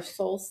goals that our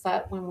soul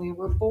set when we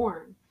were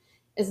born.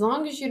 As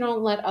long as you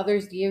don't let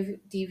others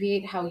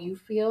deviate how you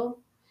feel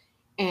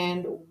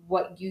and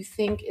what you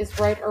think is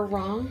right or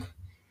wrong,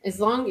 as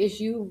long as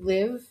you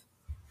live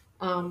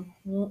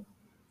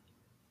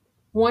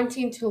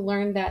wanting to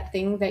learn that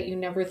thing that you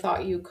never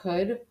thought you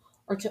could,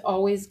 or to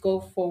always go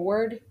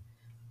forward,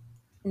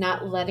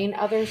 not letting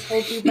others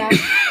hold you back,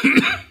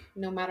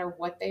 no matter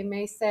what they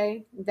may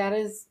say, that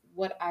is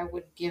what I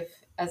would give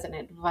as an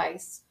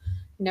advice.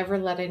 Never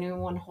let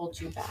anyone hold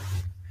you back.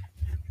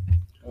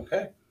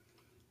 Okay.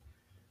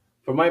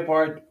 For my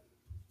part,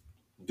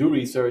 do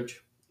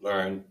research,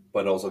 learn,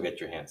 but also get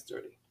your hands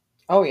dirty.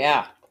 Oh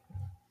yeah.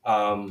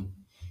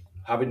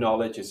 Having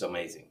knowledge is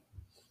amazing,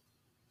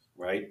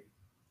 right?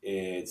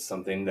 It's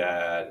something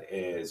that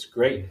is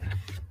great,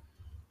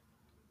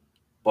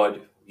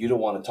 but you don't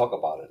want to talk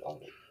about it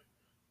only.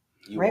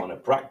 You Right. want to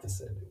practice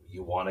it.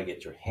 You want to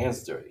get your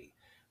hands dirty,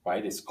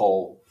 right? It's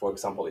called, for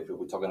example, if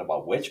we're talking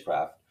about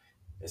witchcraft,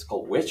 it's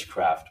called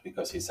witchcraft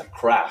because it's a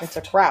craft. It's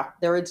a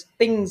craft. There is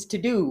things to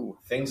do.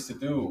 Things to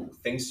do,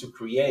 things to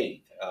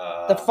create.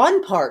 The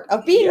fun part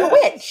of being yes. a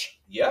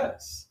witch.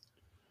 Yes.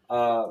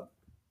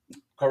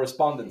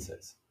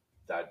 Correspondences.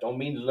 That don't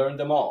mean to learn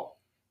them all,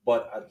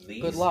 but at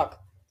least Good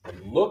luck.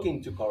 look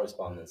into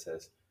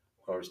correspondences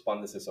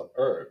of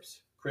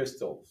herbs,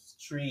 crystals,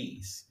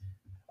 trees,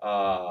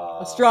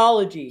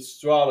 Astrology.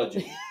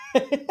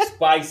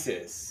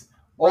 spices,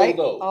 Right?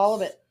 all those. All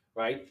of it.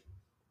 Right?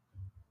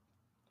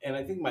 And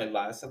I think my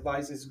last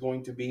advice is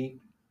going to be,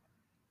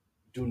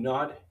 do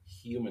not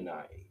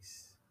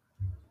humanize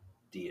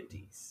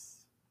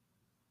deities.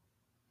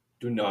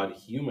 Do not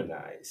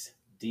humanize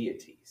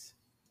deities.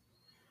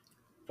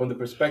 From the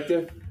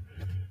perspective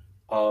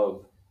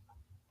of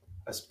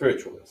a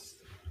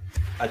spiritualist,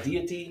 a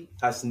deity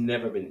has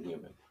never been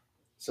human.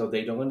 So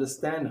they don't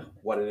understand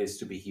what it is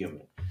to be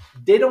human.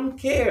 They don't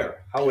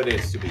care how it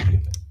is to be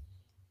human.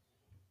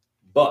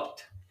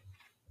 But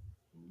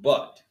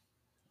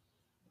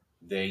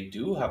they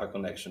do have a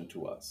connection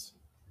to us.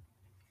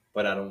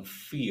 But I don't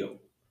feel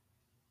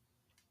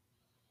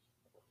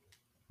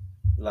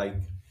like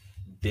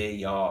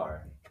they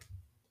are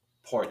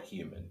part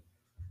human.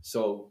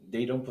 So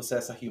they don't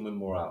possess a human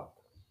morale.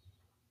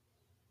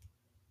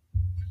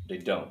 They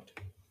don't.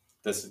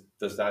 Does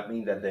that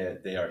mean that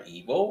they are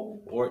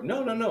evil? Or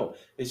no.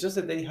 It's just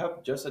that they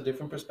have just a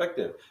different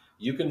perspective.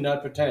 You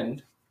cannot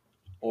pretend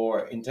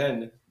or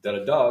intend that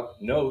a dog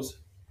knows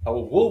how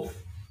a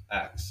wolf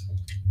acts,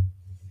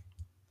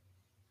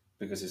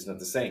 because it's not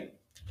the same.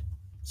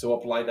 So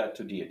apply that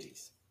to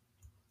deities.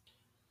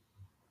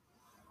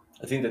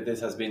 I think that this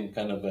has been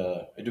kind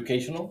of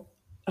educational,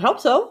 I hope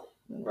so.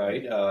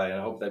 right? And I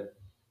hope that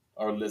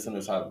our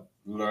listeners have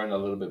learned a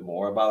little bit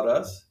more about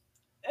us.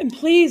 And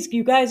please,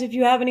 you guys, if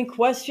you have any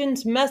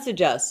questions,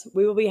 message us.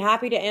 We will be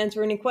happy to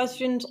answer any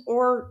questions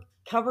or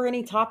cover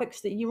any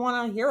topics that you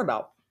want to hear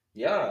about.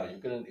 Yeah, you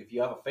can. If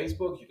you have a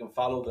Facebook, you can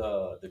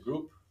follow the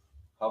group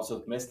House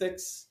of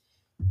Mystics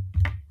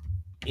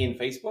in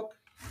Facebook,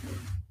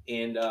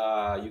 and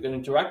you can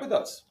interact with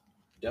us.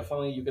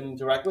 Definitely, you can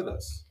interact with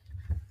us.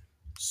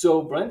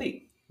 So,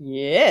 Brandy,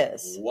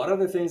 Yes. what are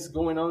the things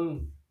going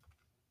on?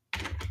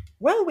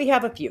 Well, we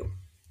have a few.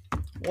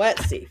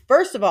 Let's see.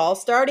 First of all,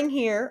 starting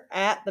here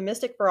at the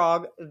Mystic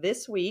Frog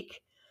this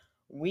week,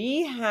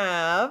 we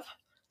have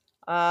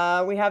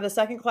the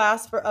second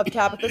class of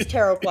Tabitha's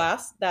Tarot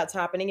class. That's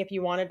happening. If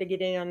you wanted to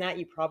get in on that,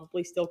 you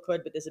probably still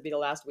could, but this would be the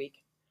last week.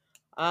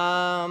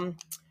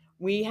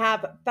 We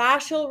have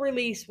fascial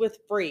release with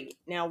free.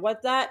 Now,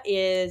 what that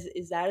is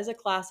a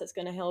class that's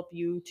going to help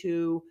you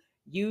to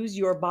use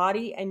your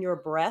body and your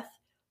breath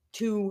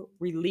to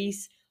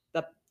release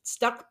the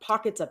stuck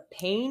pockets of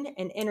pain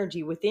and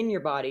energy within your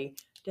body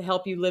to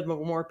help you live a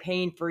more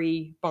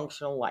pain-free,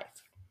 functional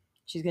life.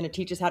 She's going to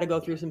teach us how to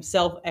go through some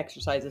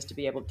self-exercises to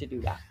be able to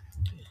do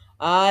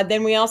that.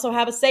 Then we also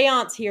have a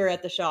seance here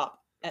at the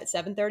shop at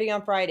 7:30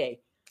 on Friday.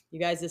 You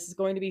guys, this is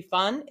going to be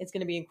fun. It's going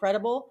to be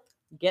incredible.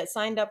 Get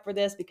signed up for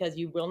this because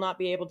you will not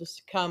be able to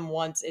come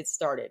once it's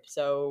started.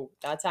 So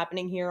that's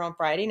happening here on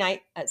Friday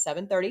night at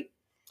 7:30.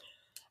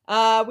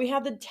 We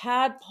have the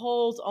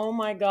tadpoles. Oh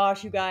my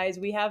gosh, you guys,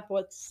 we have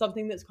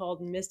something that's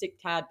called Mystic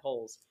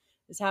Tadpoles.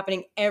 It's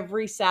happening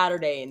every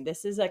Saturday, and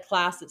this is a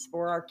class that's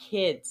for our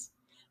kids.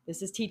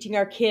 This is teaching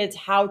our kids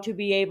how to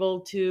be able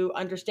to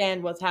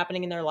understand what's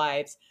happening in their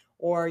lives,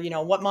 or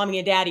what mommy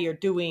and daddy are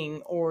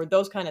doing, or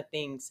those kind of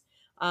things.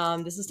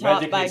 This is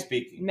taught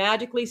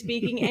magically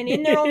speaking and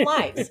in their own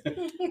lives.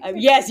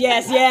 Yes.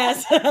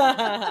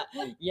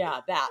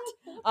 Yeah, that.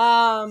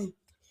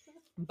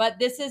 But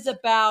this is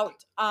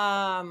about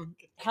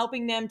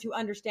helping them to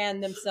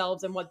understand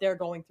themselves and what they're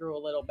going through a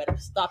little bit.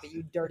 Stop it,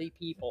 you dirty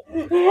people.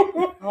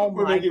 Oh my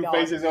We're making God.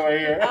 faces over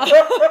here.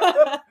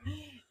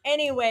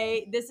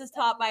 Anyway, this is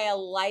taught by a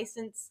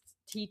licensed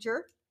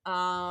teacher.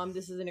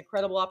 This is an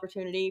incredible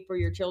opportunity for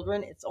your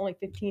children. It's only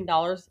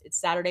 $15. It's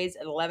Saturdays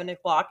at 11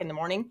 o'clock in the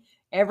morning.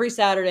 Every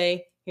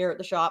Saturday here at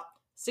the shop,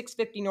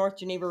 650 North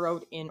Geneva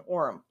Road in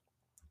Orem.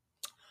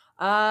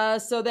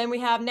 So then we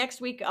have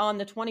next week on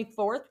the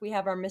 24th, we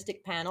have our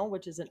Mystic Panel,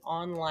 which is an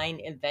online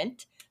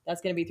event.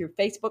 That's going to be through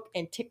Facebook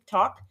and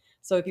TikTok.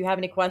 So if you have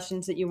any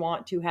questions that you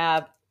want to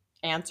have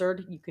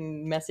answered, you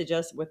can message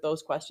us with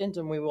those questions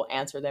and we will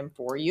answer them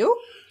for you.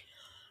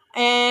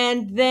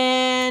 And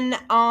then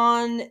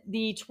on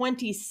the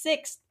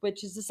 26th,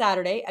 which is a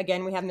Saturday,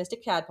 again, we have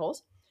Mystic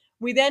Tadpoles.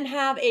 We then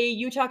have a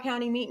Utah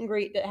County meet and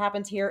greet that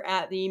happens here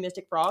at the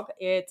Mystic Frog.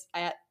 It's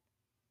at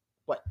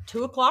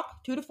 2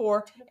 o'clock, 2 to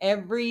 4,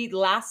 every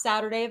last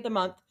Saturday of the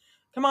month.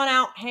 Come on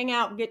out, hang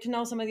out, get to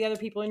know some of the other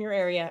people in your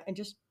area, and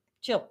just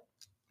chill.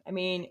 I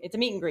mean, it's a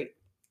meet and greet.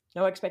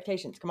 No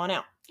expectations. Come on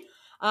out.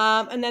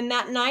 And then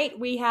that night,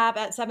 we have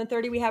at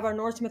 7:30, we have our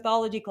Norse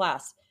mythology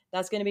class.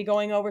 That's going to be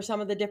going over some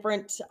of the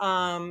different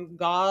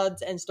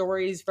gods and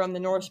stories from the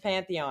Norse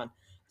pantheon.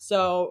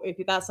 So if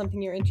that's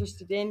something you're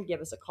interested in, give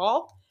us a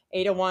call,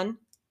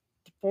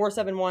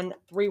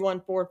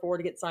 801-471-3144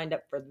 to get signed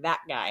up for that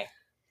guy.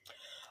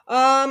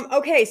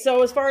 Okay,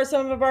 so as far as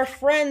some of our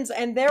friends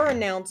and their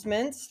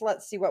announcements,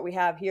 let's see what we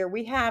have here.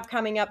 We have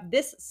coming up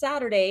this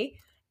Saturday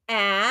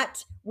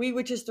at We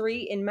Witches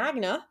 3 in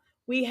Magna.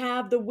 We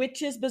have the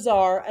Witches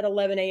Bazaar at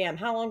 11 a.m.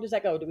 How long does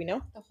that go? Do we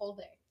know? The whole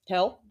day.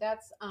 Tell?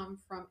 That's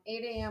from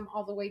 8 a.m.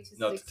 all the way to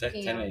No, 6 10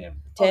 p.m.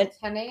 a.m. 10,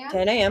 10 a.m.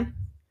 10 a.m.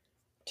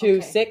 to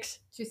Okay. 6.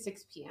 to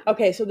 6 p.m.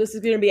 Okay, so this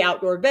is going to be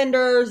outdoor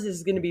vendors. This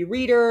is going to be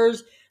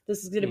readers.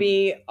 This is going to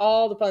be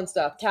all the fun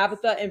stuff.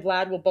 Tabitha and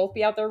Vlad will both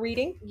be out there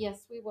reading.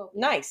 Yes, we will.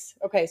 Nice.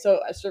 Okay, so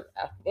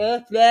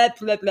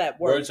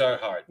Words are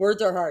hard.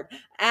 Words are hard.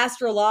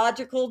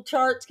 Astrological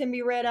charts can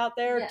be read out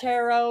there. Yes.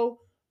 Tarot,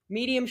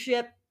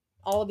 mediumship,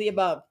 all of the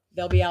above.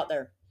 They'll be out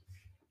there.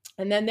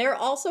 And then they're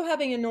also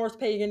having a Norse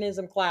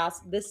paganism class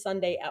this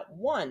Sunday at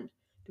 1.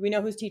 Do we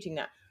know who's teaching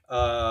that?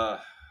 I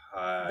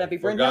be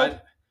forgot.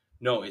 Brynhild?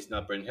 No, it's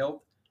not Brynhild.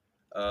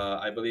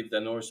 I believe the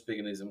Norse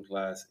paganism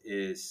class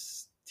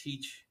is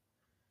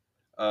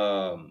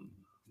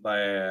by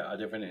a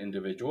different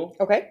individual.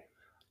 Okay.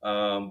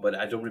 But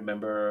I don't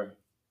remember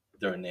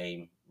their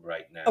name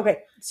right now. Okay.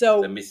 So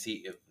Let me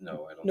see if I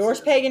don't. Norse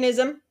see their name.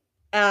 paganism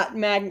at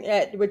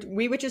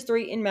We Witches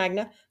 3 in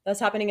Magna. That's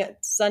happening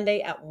at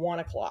Sunday at 1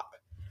 o'clock.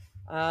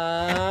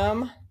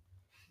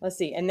 Let's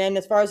see. And then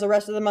as far as the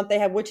rest of the month, they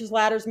have Witches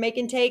Ladders Make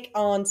and Take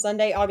on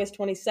Sunday, August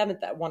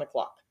 27th at 1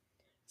 o'clock.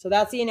 So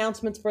that's the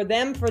announcements for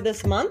them for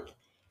this month.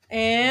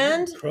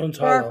 And Crohn's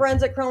for our Hollow.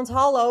 friends at Crohn's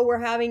Hollow,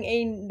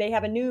 they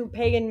have a new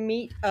pagan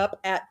meet up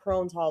at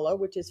Crohn's Hollow,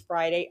 which is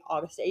Friday,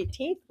 August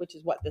 18th, which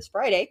is this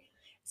Friday,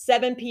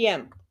 7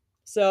 p.m.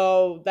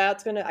 So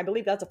I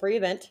believe that's a free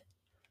event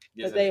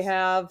Yes, that they it is.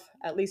 have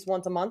at least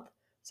once a month.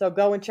 So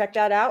go and check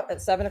that out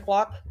at 7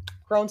 o'clock,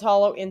 Crohn's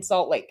Hollow in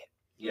Salt Lake.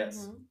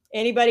 Yes. Mhm.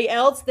 Anybody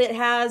else that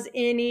has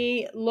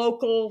any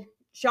local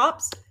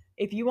shops,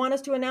 if you want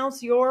us to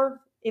announce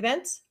your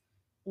events,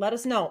 let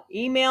us know.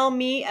 Email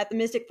me at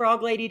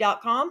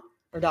themysticfroglady.com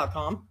or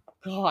 .com.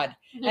 God,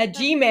 at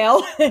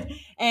Gmail.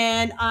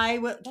 And I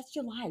will, that's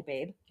July,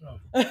 babe. Oh.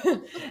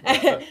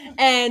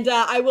 And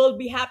I will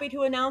be happy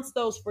to announce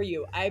those for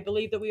you. I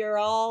believe that we are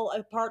all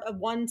a part of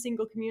one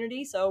single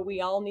community, so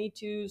we all need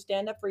to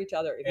stand up for each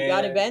other. If you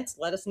got And- events,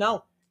 let us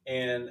know.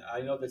 And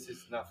I know this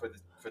is not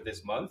for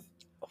this month,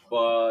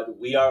 but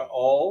we are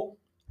all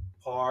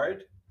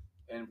part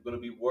and going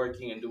to be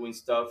working and doing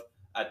stuff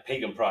at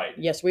Pagan Pride,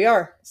 Yes, we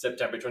are.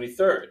 September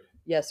 23rd.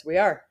 Yes, we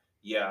are.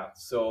 Yeah,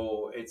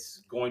 so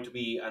it's going to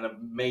be an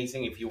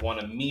amazing. If you want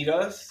to meet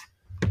us,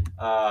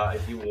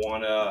 if you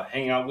want to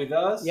hang out with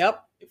us,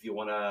 Yep. if you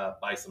want to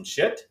buy some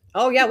shit,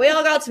 Oh yeah, we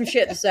all got some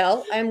shit to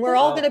sell, and we're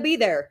all Uh, going to be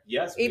there.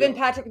 yes, Even we'll-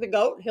 Patrick the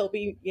goat, he'll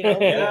be. You know,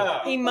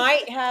 yeah, he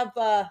might have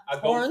a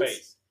goat horns.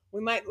 face.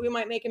 We might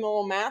make him a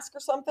little mask or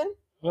something.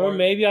 Or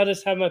maybe I'll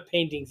just have my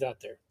paintings out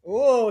there.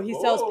 Oh, he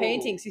sells Whoa.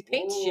 paintings. He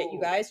paints shit. You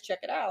Whoa. guys, check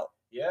it out.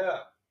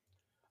 Yeah,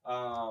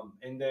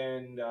 and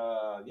then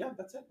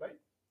that's it, right?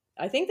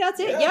 I think that's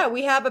it. Yeah. Yeah,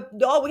 we have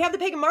the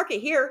pagan market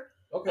here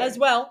Okay. as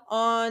well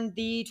on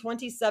the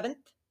 27th.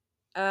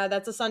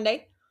 That's a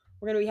Sunday.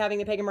 We're going to be having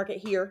the pagan market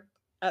here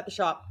at the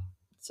shop.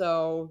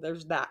 So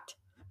there's that.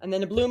 And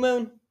then a blue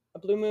moon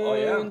Oh,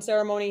 yeah.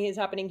 ceremony is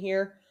happening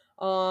here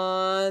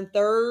on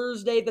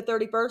Thursday the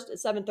 31st at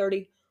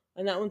 7:30.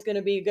 And that one's going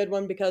to be a good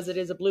one because it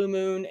is a blue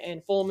moon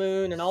and full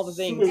moon and all the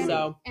things. Super.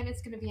 So And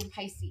it's going to be in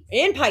Pisces.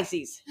 in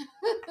Pisces.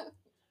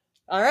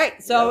 All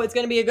right. So Yeah. it's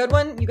going to be a good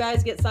one. You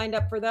guys get signed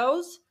up for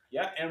those.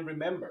 Yeah, and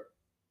remember,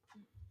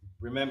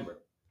 if you're Remember.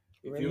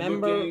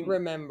 looking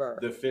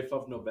the 5th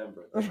of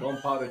November, the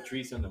gunpowder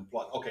treason and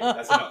plot. Okay,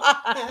 that's enough.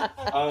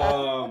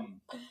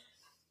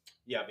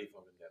 Yeah,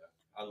 Before Vendetta.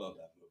 I love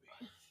that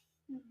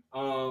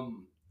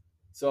movie.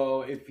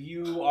 So if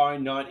you are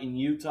not in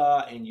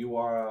Utah and you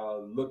are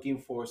looking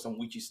for some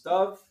witchy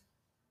stuff,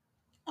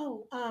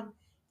 Oh,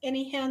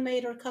 any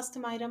handmade or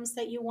custom items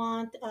that you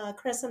want,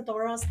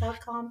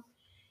 crescentoros.com.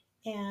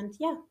 And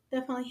yeah,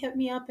 definitely hit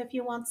me up if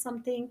you want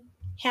something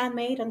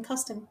handmade and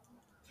custom.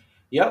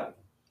 yep.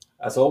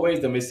 As always,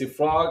 the Mystic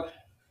Frog.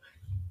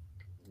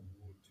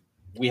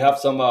 We have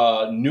some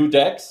new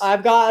decks.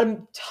 I've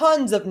got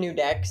tons of new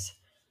decks.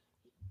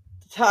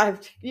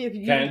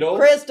 Candles?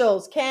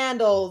 Crystals,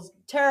 candles,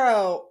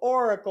 tarot,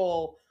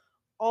 oracle,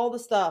 all the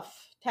stuff,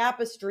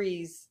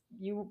 tapestries,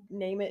 you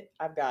name it,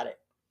 I've got it.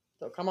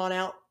 So come on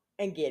out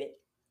and get it.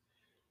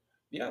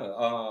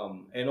 Yeah.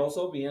 And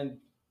also, me and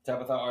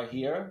Tabitha are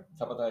here.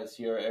 Tabitha is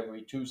here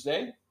every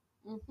Tuesday.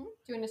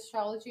 Doing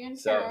astrology and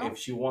So tarot.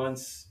 if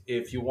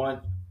you want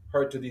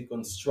her to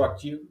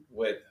deconstruct you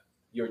with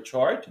your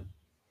chart,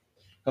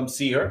 come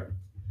see her.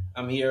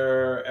 I'm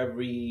here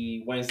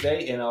every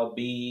Wednesday, and I'll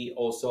be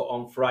also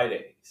on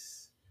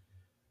Fridays.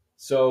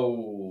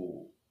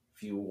 So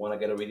if you want to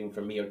get a reading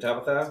from me or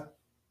Tabitha,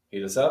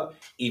 hit us up.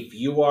 If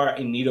you are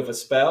in need of a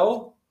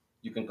spell,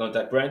 you can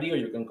contact Brandy or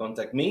you can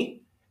contact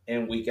me,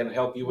 and we can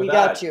help you with We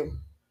that. got you.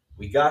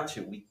 We got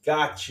you. We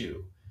got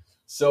you.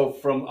 So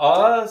from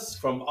us,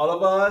 from all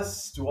of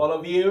us to all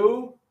of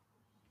you,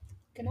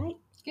 Good night.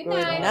 Good Good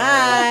night.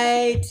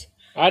 night.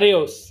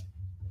 Adios.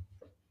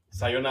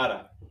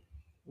 sayonara.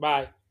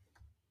 Bye.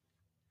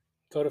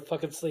 Go to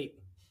fucking sleep.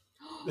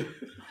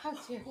 How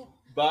dare you.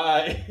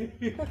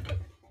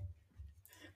 Bye.